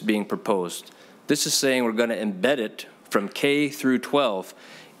that's being proposed. This is saying we're going to embed it from K through 12.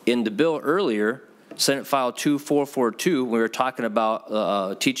 In the bill earlier, Senate File 2442, we were talking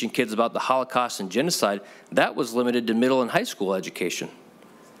about teaching kids about the Holocaust and genocide. That was limited to middle and high school education.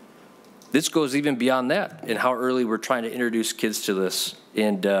 This goes even beyond that in how early we're trying to introduce kids to this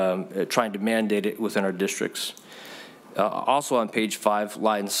and trying to mandate it within our districts. Also on page 5,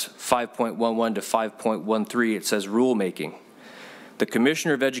 lines 5.11 to 5.13, it says rulemaking. The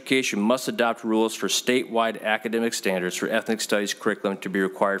Commissioner of Education must adopt rules for statewide academic standards for ethnic studies curriculum to be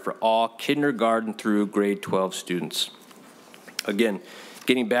required for all kindergarten through grade 12 students. Again,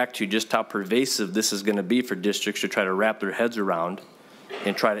 getting back to just how pervasive this is going to be for districts to try to wrap their heads around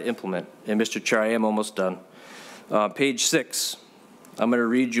and try to implement. And Mr. Chair, I am almost done. Page 6, I'm going to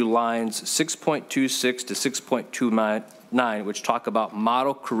read you lines 6.26 to 6.29, which talk about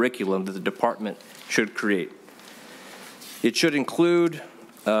model curriculum that the department should create. It should include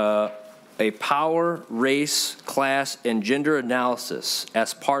a power, race, class, and gender analysis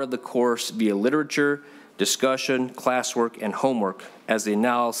as part of the course via literature, discussion, classwork, and homework as the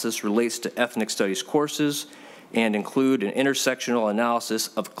analysis relates to ethnic studies courses, and include an intersectional analysis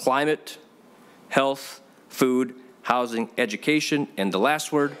of climate, health, food, housing, education, and the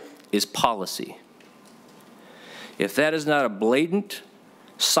last word is policy. If that is not a blatant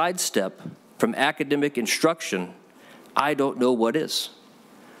sidestep from academic instruction, I don't know what is.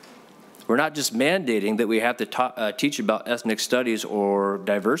 We're not just mandating that we have to teach about ethnic studies or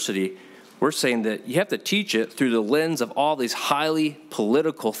diversity. We're saying that you have to teach it through the lens of all these highly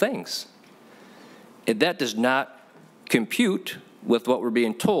political things. And that does not compute with what we're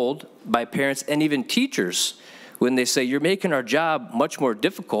being told by parents and even teachers when they say, you're making our job much more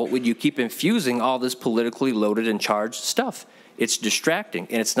difficult when you keep infusing all this politically loaded and charged stuff. It's distracting,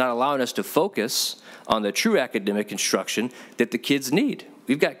 and it's not allowing us to focus on the true academic instruction that the kids need.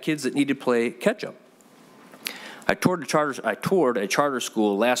 We've got kids that need to play catch-up. I toured a charter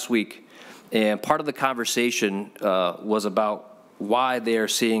school last week, and part of the conversation was about why they are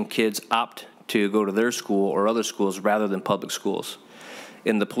seeing kids opt to go to their school or other schools rather than public schools.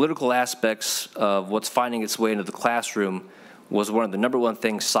 And the political aspects of what's finding its way into the classroom was one of the #1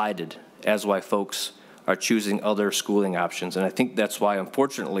 things cited as why folks are choosing other schooling options. And I think that's why,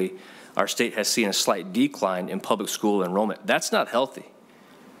 unfortunately, our state has seen a slight decline in public school enrollment. That's not healthy.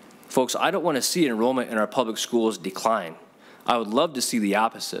 Folks, I don't want to see enrollment in our public schools decline. I would love to see the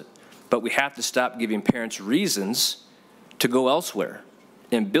opposite, but we have to stop giving parents reasons to go elsewhere.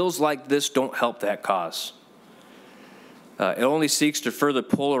 And bills like this don't help that cause. It only seeks to further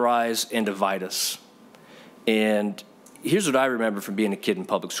polarize and divide us. And here's what I remember from being a kid in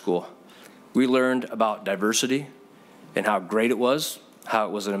public school. We learned about diversity and how great it was, how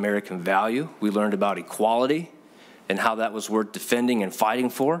it was an American value. We learned about equality and how that was worth defending and fighting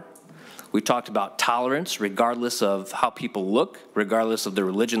for. We talked about tolerance regardless of how people look, regardless of the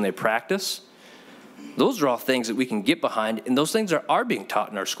religion they practice. Those are all things that we can get behind, and those things are being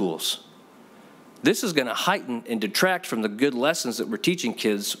taught in our schools. This is going to heighten and detract from the good lessons that we're teaching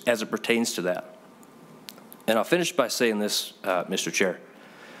kids as it pertains to that. And I'll finish by saying this, Mr. Chair.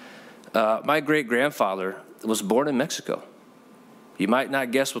 My great-grandfather was born in Mexico. you might not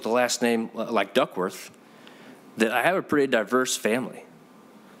guess with the last name like Duckworth, that I have a pretty diverse family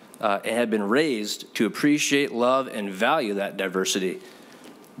and have been raised to appreciate, love, and value that diversity.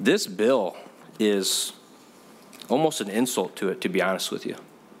 This bill is almost an insult to it, to be honest with you.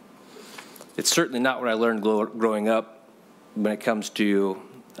 It's certainly not what I learned growing up when it comes to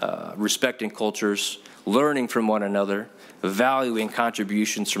respecting cultures, learning from one another, valuing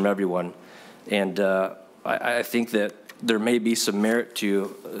contributions from everyone. And I think that there may be some merit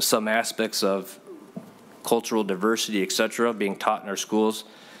to some aspects of cultural diversity, et cetera, being taught in our schools.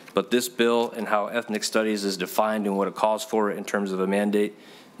 But this bill and how ethnic studies is defined and what it calls for in terms of a mandate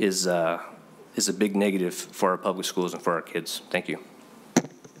is a big negative for our public schools and for our kids. Thank you.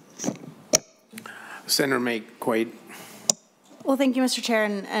 Senator McQuaid. Well, thank you, Mr. Chair,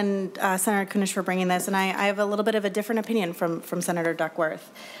 and Senator Kunish for bringing this. And I have a little bit of a different opinion from Senator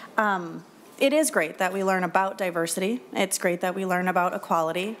Duckworth. It is great that we learn about diversity. It's great that we learn about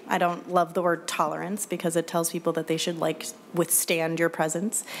equality. I don't love the word tolerance because it tells people that they should withstand your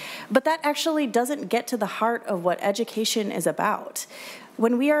presence. But that actually doesn't get to the heart of what education is about.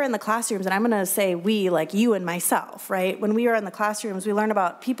 When we are in the classrooms, and I'm going to say we, like you and myself, right? When we are in the classrooms, we learn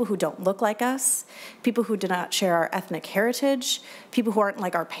about people who don't look like us, people who do not share our ethnic heritage, people who aren't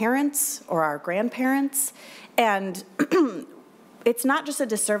like our parents or our grandparents. And it's not just a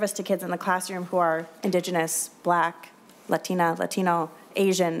disservice to kids in the classroom who are Indigenous, Black, Latina, Latino,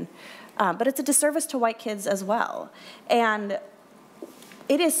 Asian, but it's a disservice to white kids as well. And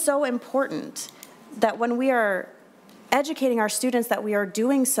it is so important that when we are educating our students that we are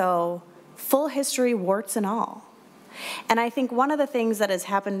doing so full history, warts and all. And I think one of the things that has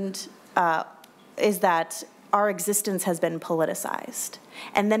happened is that our existence has been politicized.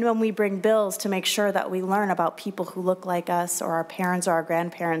 And then when we bring bills to make sure that we learn about people who look like us or our parents or our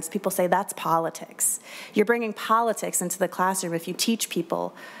grandparents, people say that's politics. You're bringing politics into the classroom if you teach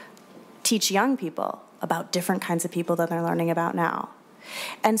young people about different kinds of people that they're learning about now.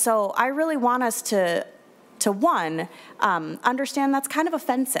 And so I really want us to one, understand that's kind of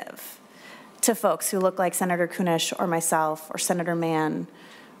offensive to folks who look like Senator Kunish or myself or Senator Mann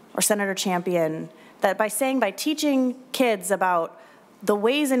or Senator Champion, that by teaching kids about the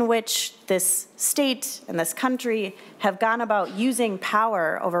ways in which this state and this country have gone about using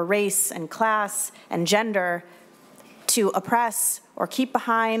power over race and class and gender to oppress or keep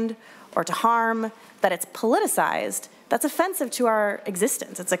behind or to harm, that it's politicized, that's offensive to our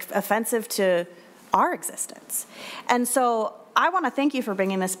existence. It's offensive to our existence. And so I want to thank you for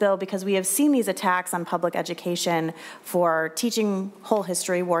bringing this bill because we have seen these attacks on public education for teaching whole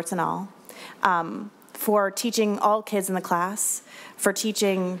history, warts and all, for teaching all kids in the class, for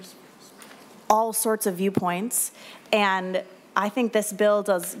teaching all sorts of viewpoints. And I think this bill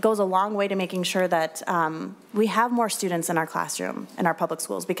goes a long way to making sure that we have more students in our classroom, in our public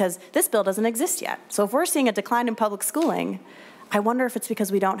schools, because this bill doesn't exist yet. So if we're seeing a decline in public schooling, I wonder if it's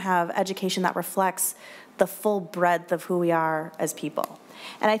because we don't have education that reflects the full breadth of who we are as people.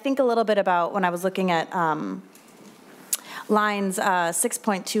 And I think a little bit about when I was looking at lines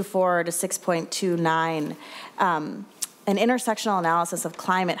 6.24 to 6.29, an intersectional analysis of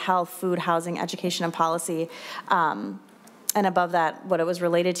climate, health, food, housing, education, and policy. And above that, what it was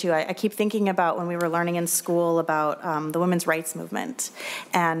related to, I keep thinking about when we were learning in school about the women's rights movement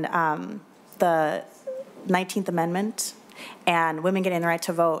and the 19th Amendment, and women getting the right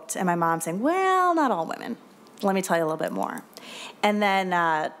to vote, and my mom saying, well, not all women. Let me tell you a little bit more. And then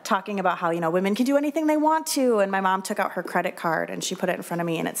talking about how, women can do anything they want to, and my mom took out her credit card, and she put it in front of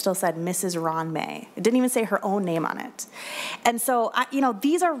me, and it still said Mrs. Ron May. It didn't even say her own name on it. And so,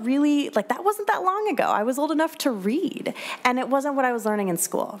 these are really, that wasn't that long ago. I was old enough to read, and it wasn't what I was learning in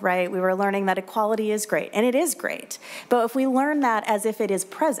school, right? We were learning that equality is great, and it is great. But if we learn that as if it is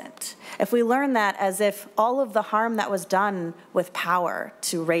present, if we learn that as if all of the harm that was done with power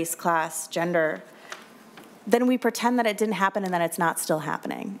to race, class, gender, then we pretend that it didn't happen and that it's not still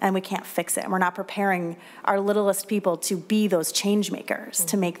happening, and we can't fix it. And we're not preparing our littlest people to be those change makers,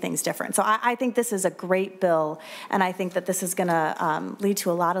 to make things different. So I think this is a great bill, and I think that this is going to lead to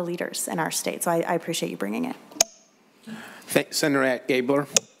a lot of leaders in our state. So I appreciate you bringing it. Senator Gabler.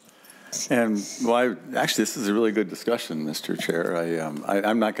 And actually, this is a really good discussion, Mr. Chair.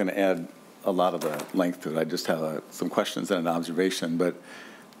 I'm not going to add a lot of the length to it. I just have some questions and an observation, but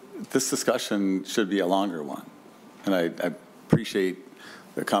this discussion should be a longer one. And I appreciate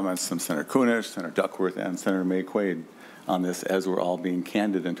the comments from Senator Kunish, Senator Duckworth, and Senator McQuaid on this as we're all being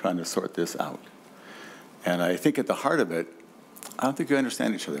candid and trying to sort this out. And I think at the heart of it I don't think we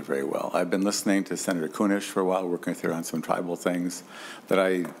understand each other very well. I've been listening to Senator Kunish for a while, working with her on some tribal things that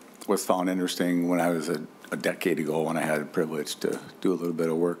I was found interesting when I was a decade ago when I had the privilege to do a little bit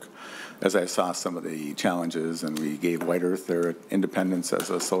of work. As I saw some of the challenges, and we gave White Earth their independence as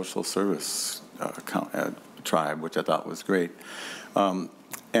a social service tribe, which I thought was great. But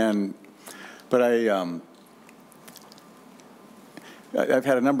I've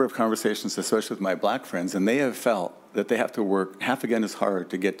had a number of conversations, especially with my black friends, and they have felt that they have to work half again as hard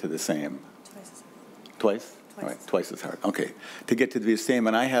to get to the same. Twice? All right, twice as hard. Okay, to get to the same,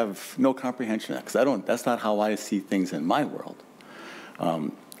 and I have no comprehension of that because that's not how I see things in my world.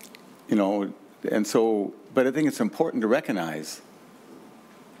 You know, and so, but I think it's important to recognize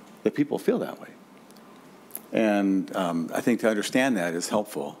that people feel that way. And I think to understand that is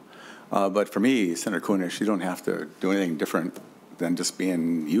helpful. But for me, Senator Kunish, you don't have to do anything different than just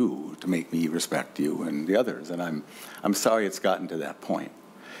being you to make me respect you and the others. And I'm sorry it's gotten to that point.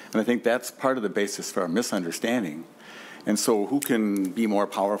 And I think that's part of the basis for our misunderstanding. And so who can be more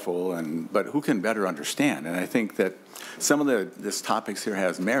powerful, but who can better understand? And I think that some of this topics here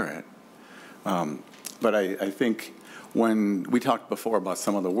has merit. But I think when we talked before about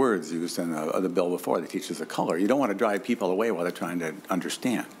some of the words used in the bill before, the teachers of color, you don't want to drive people away while they're trying to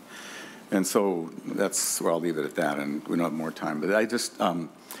understand. And so that's where I'll leave it at that, and we don't have more time. But I just,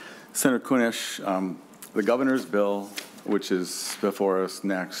 Senator Kunish, the governor's bill, which is before us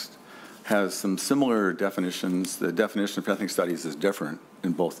next, has some similar definitions. The definition of ethnic studies is different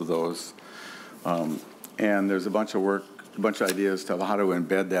in both of those. And there's a bunch of work, a bunch of ideas to how to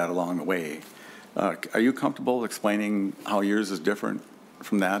embed that along the way. Are you comfortable explaining how yours is different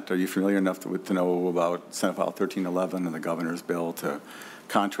from that? Are you familiar enough to know about Senate File 1311 and the governor's bill to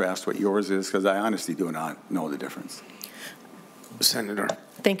contrast what yours is? Because I honestly do not know the difference. Senator.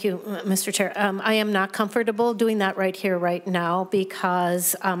 Thank you, Mr. Chair. I am not comfortable doing that right here, right now,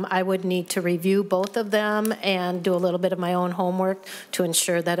 because I would need to review both of them and do a little bit of my own homework to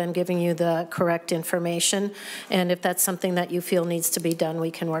ensure that I'm giving you the correct information. And if that's something that you feel needs to be done,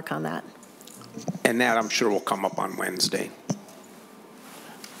 we can work on that. And that, I'm sure, will come up on Wednesday.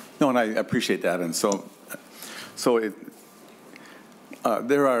 No, and I appreciate that. And so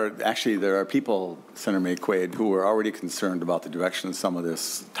there are people, Senator McQuaid, who are already concerned about the direction some of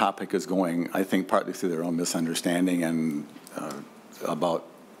this topic is going, I think partly through their own misunderstanding and about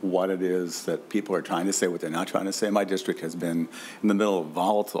what it is that people are trying to say, what they're not trying to say. My district has been in the middle of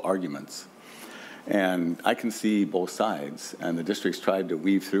volatile arguments. And I can see both sides, and the district's tried to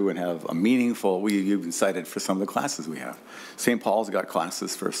weave through and have a meaningful, you've been cited for some of the classes we have. St. Paul's got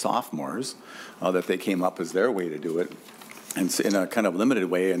classes for sophomores that they came up as their way to do it. And in a kind of limited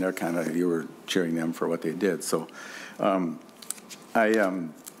way, and you were cheering them for what they did. So I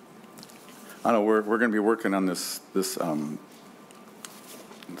don't know, we're going to be working on this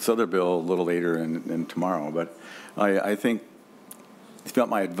other bill a little later and tomorrow, but I think, if you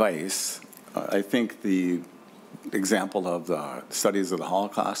want my advice, I think the example of the studies of the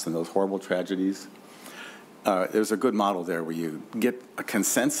Holocaust and those horrible tragedies, there's a good model there where you get a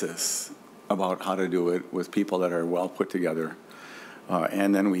consensus about how to do it with people that are well put together,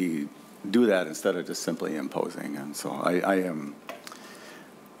 and then we do that instead of just simply imposing. And so I'm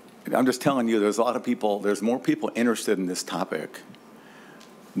just telling you, there's a lot of people, there's more people interested in this topic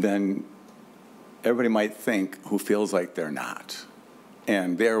than everybody might think who feels like they're not.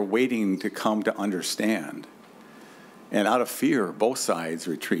 And they're waiting to come to understand. And out of fear, both sides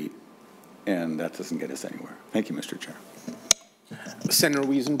retreat, and that doesn't get us anywhere. Thank you, Mr. Chair. Senator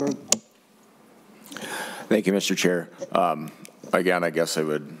Wiesenberg. Thank you, Mr. Chair. Again, I guess I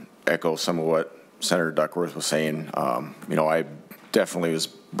would echo some of what Senator Duckworth was saying. You know, I definitely was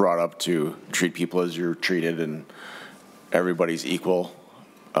brought up to treat people as you're treated, and everybody's equal.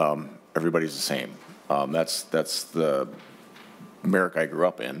 Everybody's the same. That's the America I grew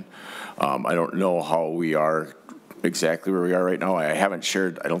up in. I don't know how we are exactly where we are right now. I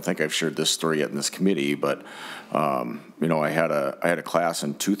don't think I've shared this story yet in this committee, but you know, I had a class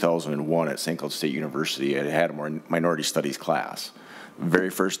in 2001 at St. Cloud State University. I had a minority studies class. Very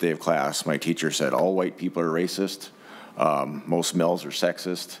first day of class, my teacher said, all white people are racist, most males are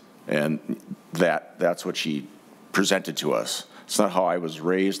sexist, and that's what she presented to us. It's not how I was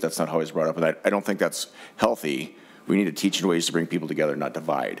raised, that's not how I was brought up, and I don't think that's healthy. We need to teach in ways to bring people together, not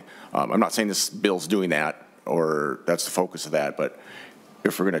divide. I'm not saying this bill's doing that, or that's the focus of that, but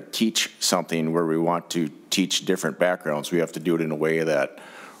if we're going to teach something where we want to teach different backgrounds, we have to do it in a way that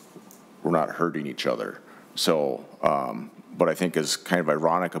we're not hurting each other. So what I think is kind of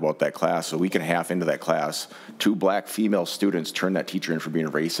ironic about that class, a week and a half into that class, 2 black female students turned that teacher in for being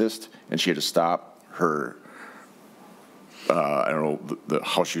racist, and she had to stop her I don't know,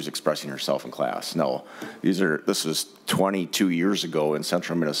 how she was expressing herself in class. No, this is 22 years ago in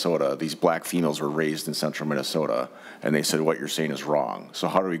central Minnesota. These black females were raised in central Minnesota, and they said what you're saying is wrong. So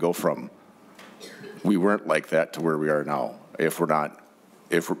how do we go from we weren't like that to where we are now?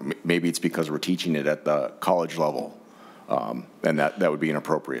 Maybe it's because we're teaching it at the college level, and that would be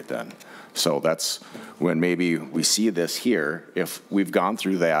inappropriate then. So that's when maybe we see this here. If we've gone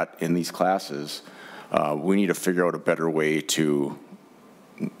through that in these classes, we need to figure out a better way to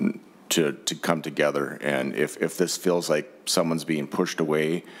come together. And if this feels like someone's being pushed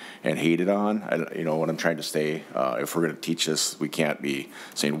away and hated on, you know what I'm trying to say, if we're going to teach this, we can't be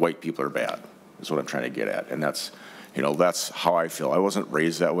saying white people are bad, is what I'm trying to get at. And that's, you know, that's how I feel. I wasn't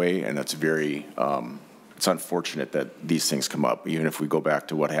raised that way, and that's very, it's unfortunate that these things come up, even if we go back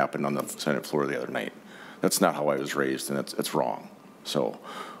to what happened on the Senate floor the other night. That's not how I was raised, and it's wrong. So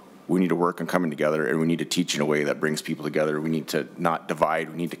we need to work on coming together, and we need to teach in a way that brings people together. We need to not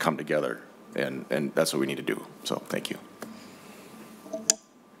divide. We need to come together, and that's what we need to do. So thank you.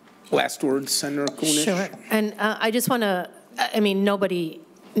 Last words, Senator Kunish. Sure. And I just want to, I mean, nobody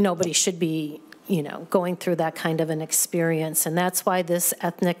should be, you know, going through that kind of an experience. And that's why this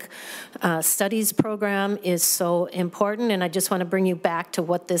ethnic studies program is so important. And I just want to bring you back to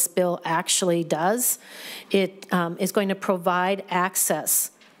what this bill actually does. It is going to provide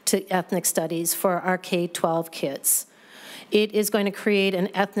access to ethnic studies for our K-12 kids. It is going to create an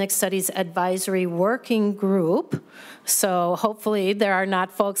ethnic studies advisory working group. So hopefully there are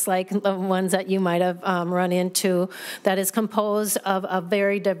not folks like the ones that you might have run into, that is composed of a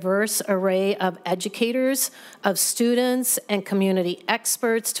very diverse array of educators, of students, and community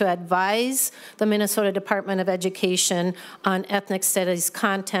experts to advise the Minnesota Department of Education on ethnic studies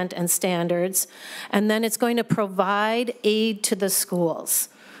content and standards. And then it's going to provide aid to the schools.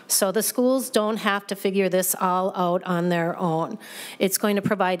 So the schools don't have to figure this all out on their own. It's going to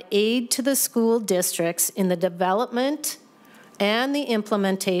provide aid to the school districts in the development and the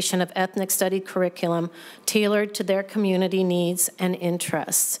implementation of ethnic study curriculum tailored to their community needs and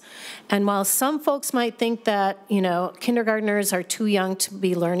interests. And while some folks might think that, you know, kindergartners are too young to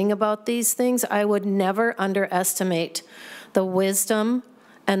be learning about these things, I would never underestimate the wisdom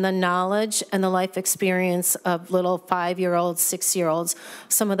and the knowledge and the life experience of little 5-year-olds, 6-year-olds.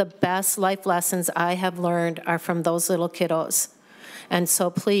 Some of the best life lessons I have learned are from those little kiddos. And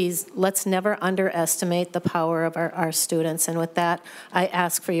so please, let's never underestimate the power of our students. And with that, I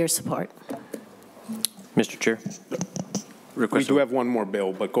ask for your support. Mr. Chair. We do have one more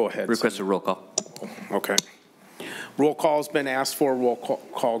bill, but go ahead. Request a roll call. Okay. Roll call's been asked for, roll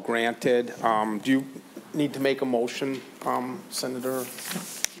call granted. Do you need to make a motion, Senator?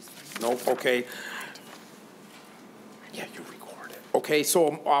 Nope, okay. Yeah, you record it. Okay,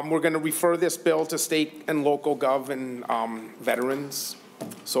 so we're going to refer this bill to state and local gov and veterans.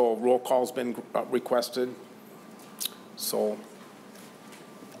 So roll call's been requested. So.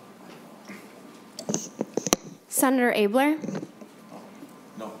 Senator Abler?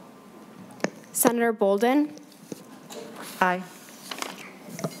 No. Senator Bolden? Aye.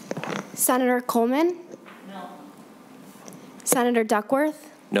 Senator Coleman? No. Senator Duckworth?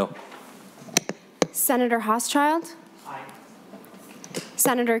 No. Senator Hoschild? Aye.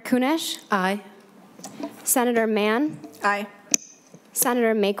 Senator Kunish? Aye. Senator Mann? Aye.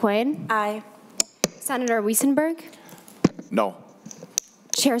 Senator Mayquade? Aye. Senator Wiesenberg? No.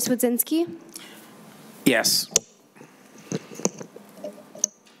 Chair Cwodzinski? Yes.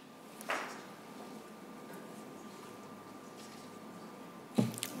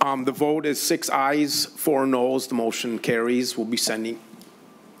 The vote is 6 ayes, 4 noes. The motion carries. We'll be sending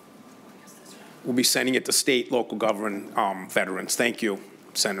it to state, local government, veterans. Thank you,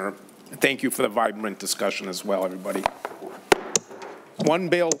 Senator. Thank you for the vibrant discussion as well, everybody. One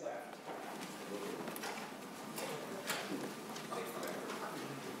bill.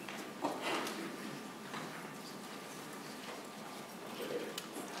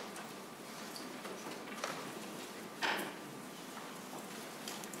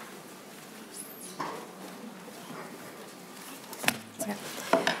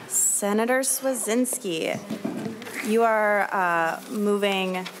 Senator Cwodzinski, you are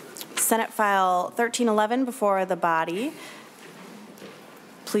moving Senate File 1311 before the body.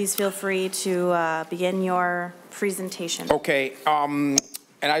 Please feel free to begin your presentation. Okay, and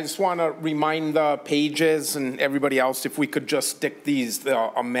I just want to remind the pages and everybody else, if we could just stick these, the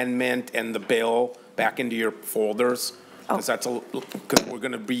amendment and the bill back into your folders, because because we're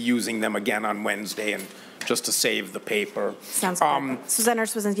going to be using them again on Wednesday, and just to save the paper. Sounds good. So Senator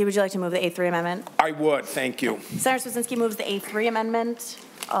Cwodzinski, would you like to move the A3 amendment? I would, thank you. Senator Cwodzinski moves the A3 amendment.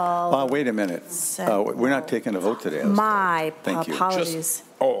 all. Wait a minute. We're not taking a vote today. My Thank you. apologies.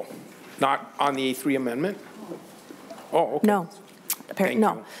 Not on the A3 amendment? Oh, okay. No. Thank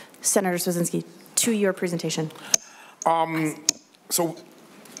No. you. Senator Cwodzinski, to your presentation. So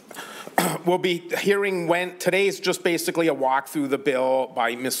we'll be hearing today is just basically a walk through the bill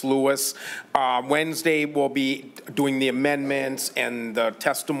by Ms. Lewis. Wednesday we'll be doing the amendments and the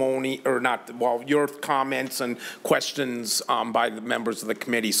testimony, or not, well, your comments and questions by the members of the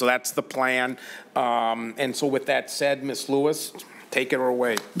committee. So that's the plan. And so with that said, Ms. Lewis, take it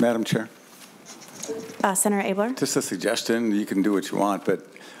away. Madam Chair. Senator Abler? Just a suggestion. You can do what you want, but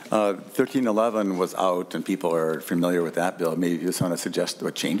 1311 was out, and people are familiar with that bill. Maybe you just want to suggest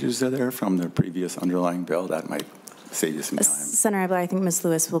what changes are there from the previous underlying bill. That might save you some time. Senator Abler, I think Ms.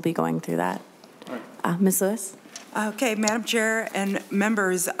 Lewis will be going through that. Ms. Lewis? Okay, Madam Chair and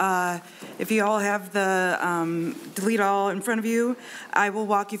members, if you all have the delete all in front of you, I will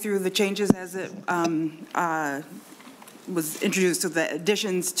walk you through the changes as it was introduced, so the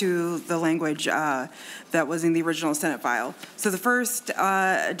additions to the language that was in the original Senate file. So the first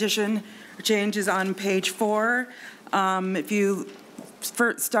addition or change is on page 4. If you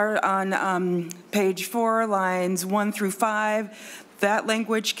first start on page 4, lines 1 through 5, that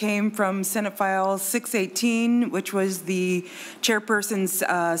language came from Senate File 618, which was the chairperson's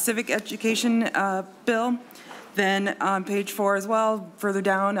civic education bill. Then on page 4 as well, further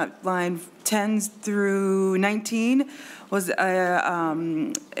down at line 10 through 19 was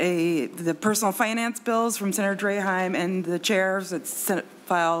the personal finance bills from Senator Draheim and the chairs at Senate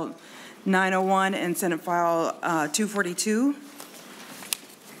File 901 and Senate File 242.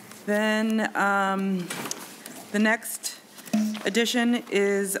 Then the next addition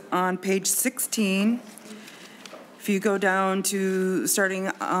is on page 16. If you go down to starting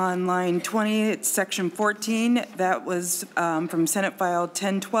on line 20, it's section 14. That was from Senate File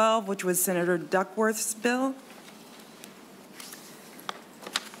 1012, which was Senator Duckworth's bill.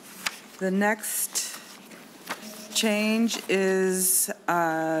 The next change is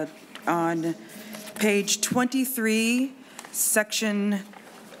on page 23, section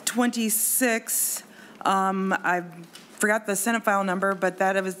 26. I forgot the Senate file number, but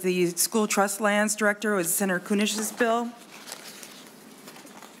that was the school trust lands director. It was Senator Kunish's bill.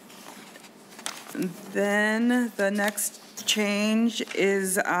 And then the next change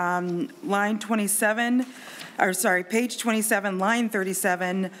is line 27, or sorry, page 27, line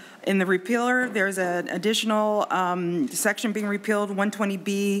 37. In the repealer, there's an additional section being repealed,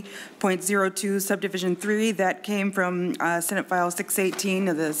 120B.02 subdivision 3. That came from Senate File 618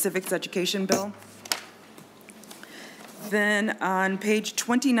 of the Civics Education Bill. Then on page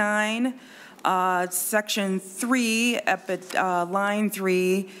 29, section 3, line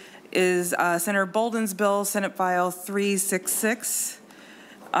 3, is Senator Bolden's bill, Senate File 366.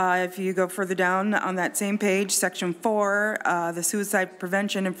 If you go further down on that same page, section 4, the suicide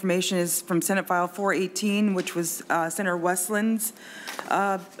prevention information is from Senate File 418, which was Senator Westland's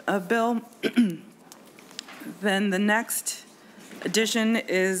bill. Then the next addition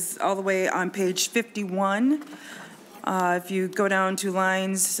is all the way on page 51. If you go down to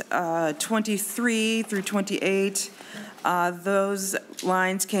lines 23 through 28, those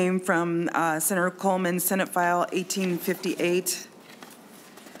lines came from Senator Coleman's Senate File 1858.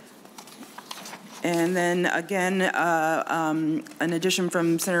 And then again, an addition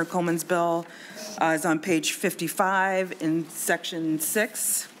from Senator Coleman's bill is on page 55 in section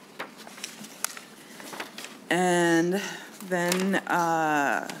 6. And then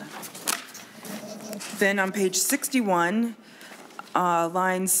on page 61,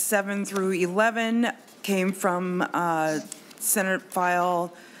 lines 7 through 11 came from Senate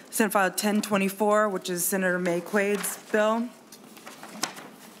File 1024, which is Senator May Quaid's bill.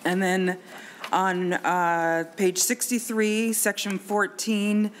 And then on page 63, section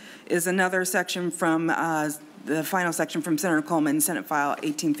 14 is another section from the final section from Senator Coleman, Senate File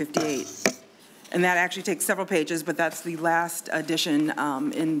 1858. And that actually takes several pages, but that's the last addition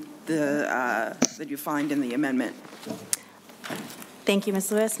in the that you find in the amendment. Thank you,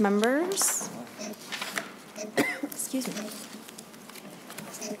 Ms. Lewis. Members? Excuse me.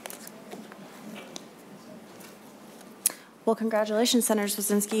 Well, congratulations, Senator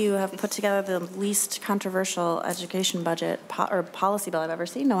Cwodzinski. You have put together the least controversial education budget or policy bill I've ever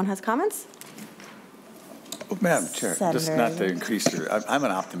seen. No one has comments? Well, Madam Chair, Senator. just not to increase your, I'm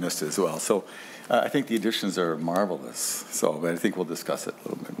an optimist as well. So I think the additions are marvelous. So but I think we'll discuss it a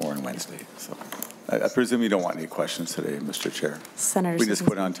little bit more on Wednesday. So I presume you don't want any questions today, Mr. Chair. Senator We just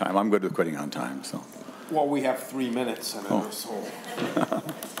quit on time. I'm good with quitting on time. So. Well, we have 3 minutes, Senator, so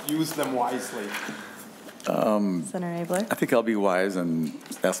use them wisely. Senator Abler? I think I'll be wise and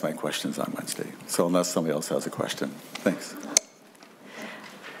ask my questions on Wednesday. So unless somebody else has a question. Thanks.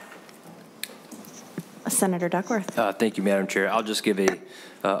 Senator Duckworth. Thank you, Madam Chair. I'll just give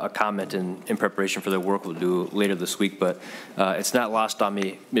a comment in preparation for the work we'll do later this week, but it's not lost on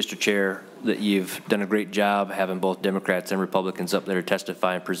me, Mr. Chair, that you've done a great job having both Democrats and Republicans up there to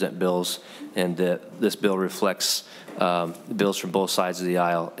testify and present bills, and that this bill reflects bills from both sides of the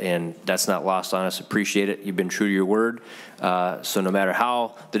aisle, and that's not lost on us. Appreciate it. You've been true to your word. So no matter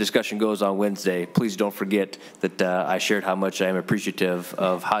how the discussion goes on Wednesday, please don't forget that I shared how much I am appreciative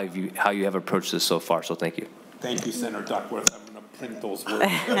of how you have approached this so far. So thank you. Thank you, Senator Duckworth. I'm going to print those words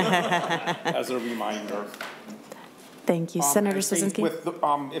as a reminder. Thank you, Senator Cwodzinski.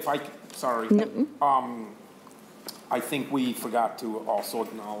 I think we forgot to also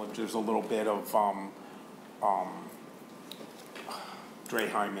acknowledge there's a little bit of Dre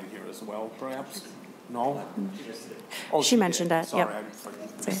Hyman here as well, perhaps? No? Oh, she mentioned that. Sorry, yep.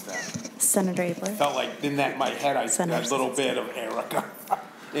 I missed that. Senator Abler. Felt like in my head, I had a little bit of Erica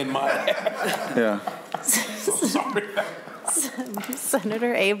in my head. Yeah. So sorry.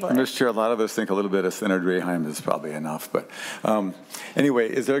 Senator Abler. Mr. Chair, a lot of us think a little bit of Senator Draheim is probably enough. But anyway,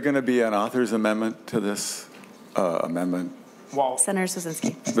 is there going to be an author's amendment to this amendment? Well, Senator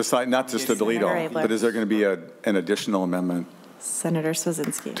Cwodzinski. Besides, not just to delete all, but is there going to be an additional amendment? Senator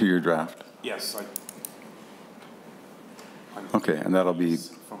Cwodzinski. To your draft? Yes. Okay, and that'll be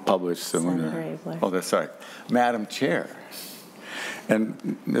published soon. Senator Abler. Oh, that's sorry. Madam Chair,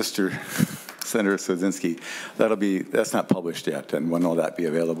 and Mr. Senator Cwodzinski, that's not published yet, and when will that be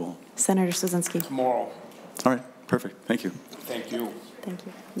available? Senator Cwodzinski. Tomorrow. All right, perfect. Thank you. Thank you. Thank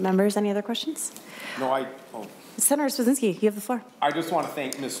you. Members, any other questions? No, Senator Cwodzinski, you have the floor. I just want to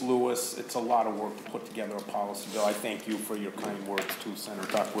thank Ms. Lewis. It's a lot of work to put together a policy bill. I thank you for your kind words too,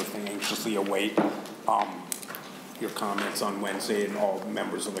 Senator Duckworth, and anxiously await your comments on Wednesday, and all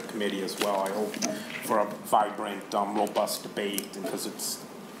members of the committee as well. I hope for a vibrant, robust debate, because it's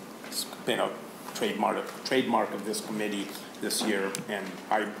been a trademark of this committee this year, and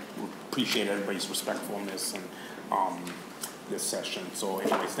I appreciate everybody's respectfulness and this session. So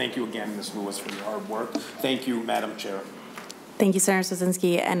anyways, thank you again, Ms. Lewis, for your hard work. Thank you, Madam Chair. Thank you, Senator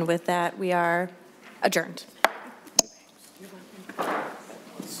Cwodzinski, and with that, we are adjourned.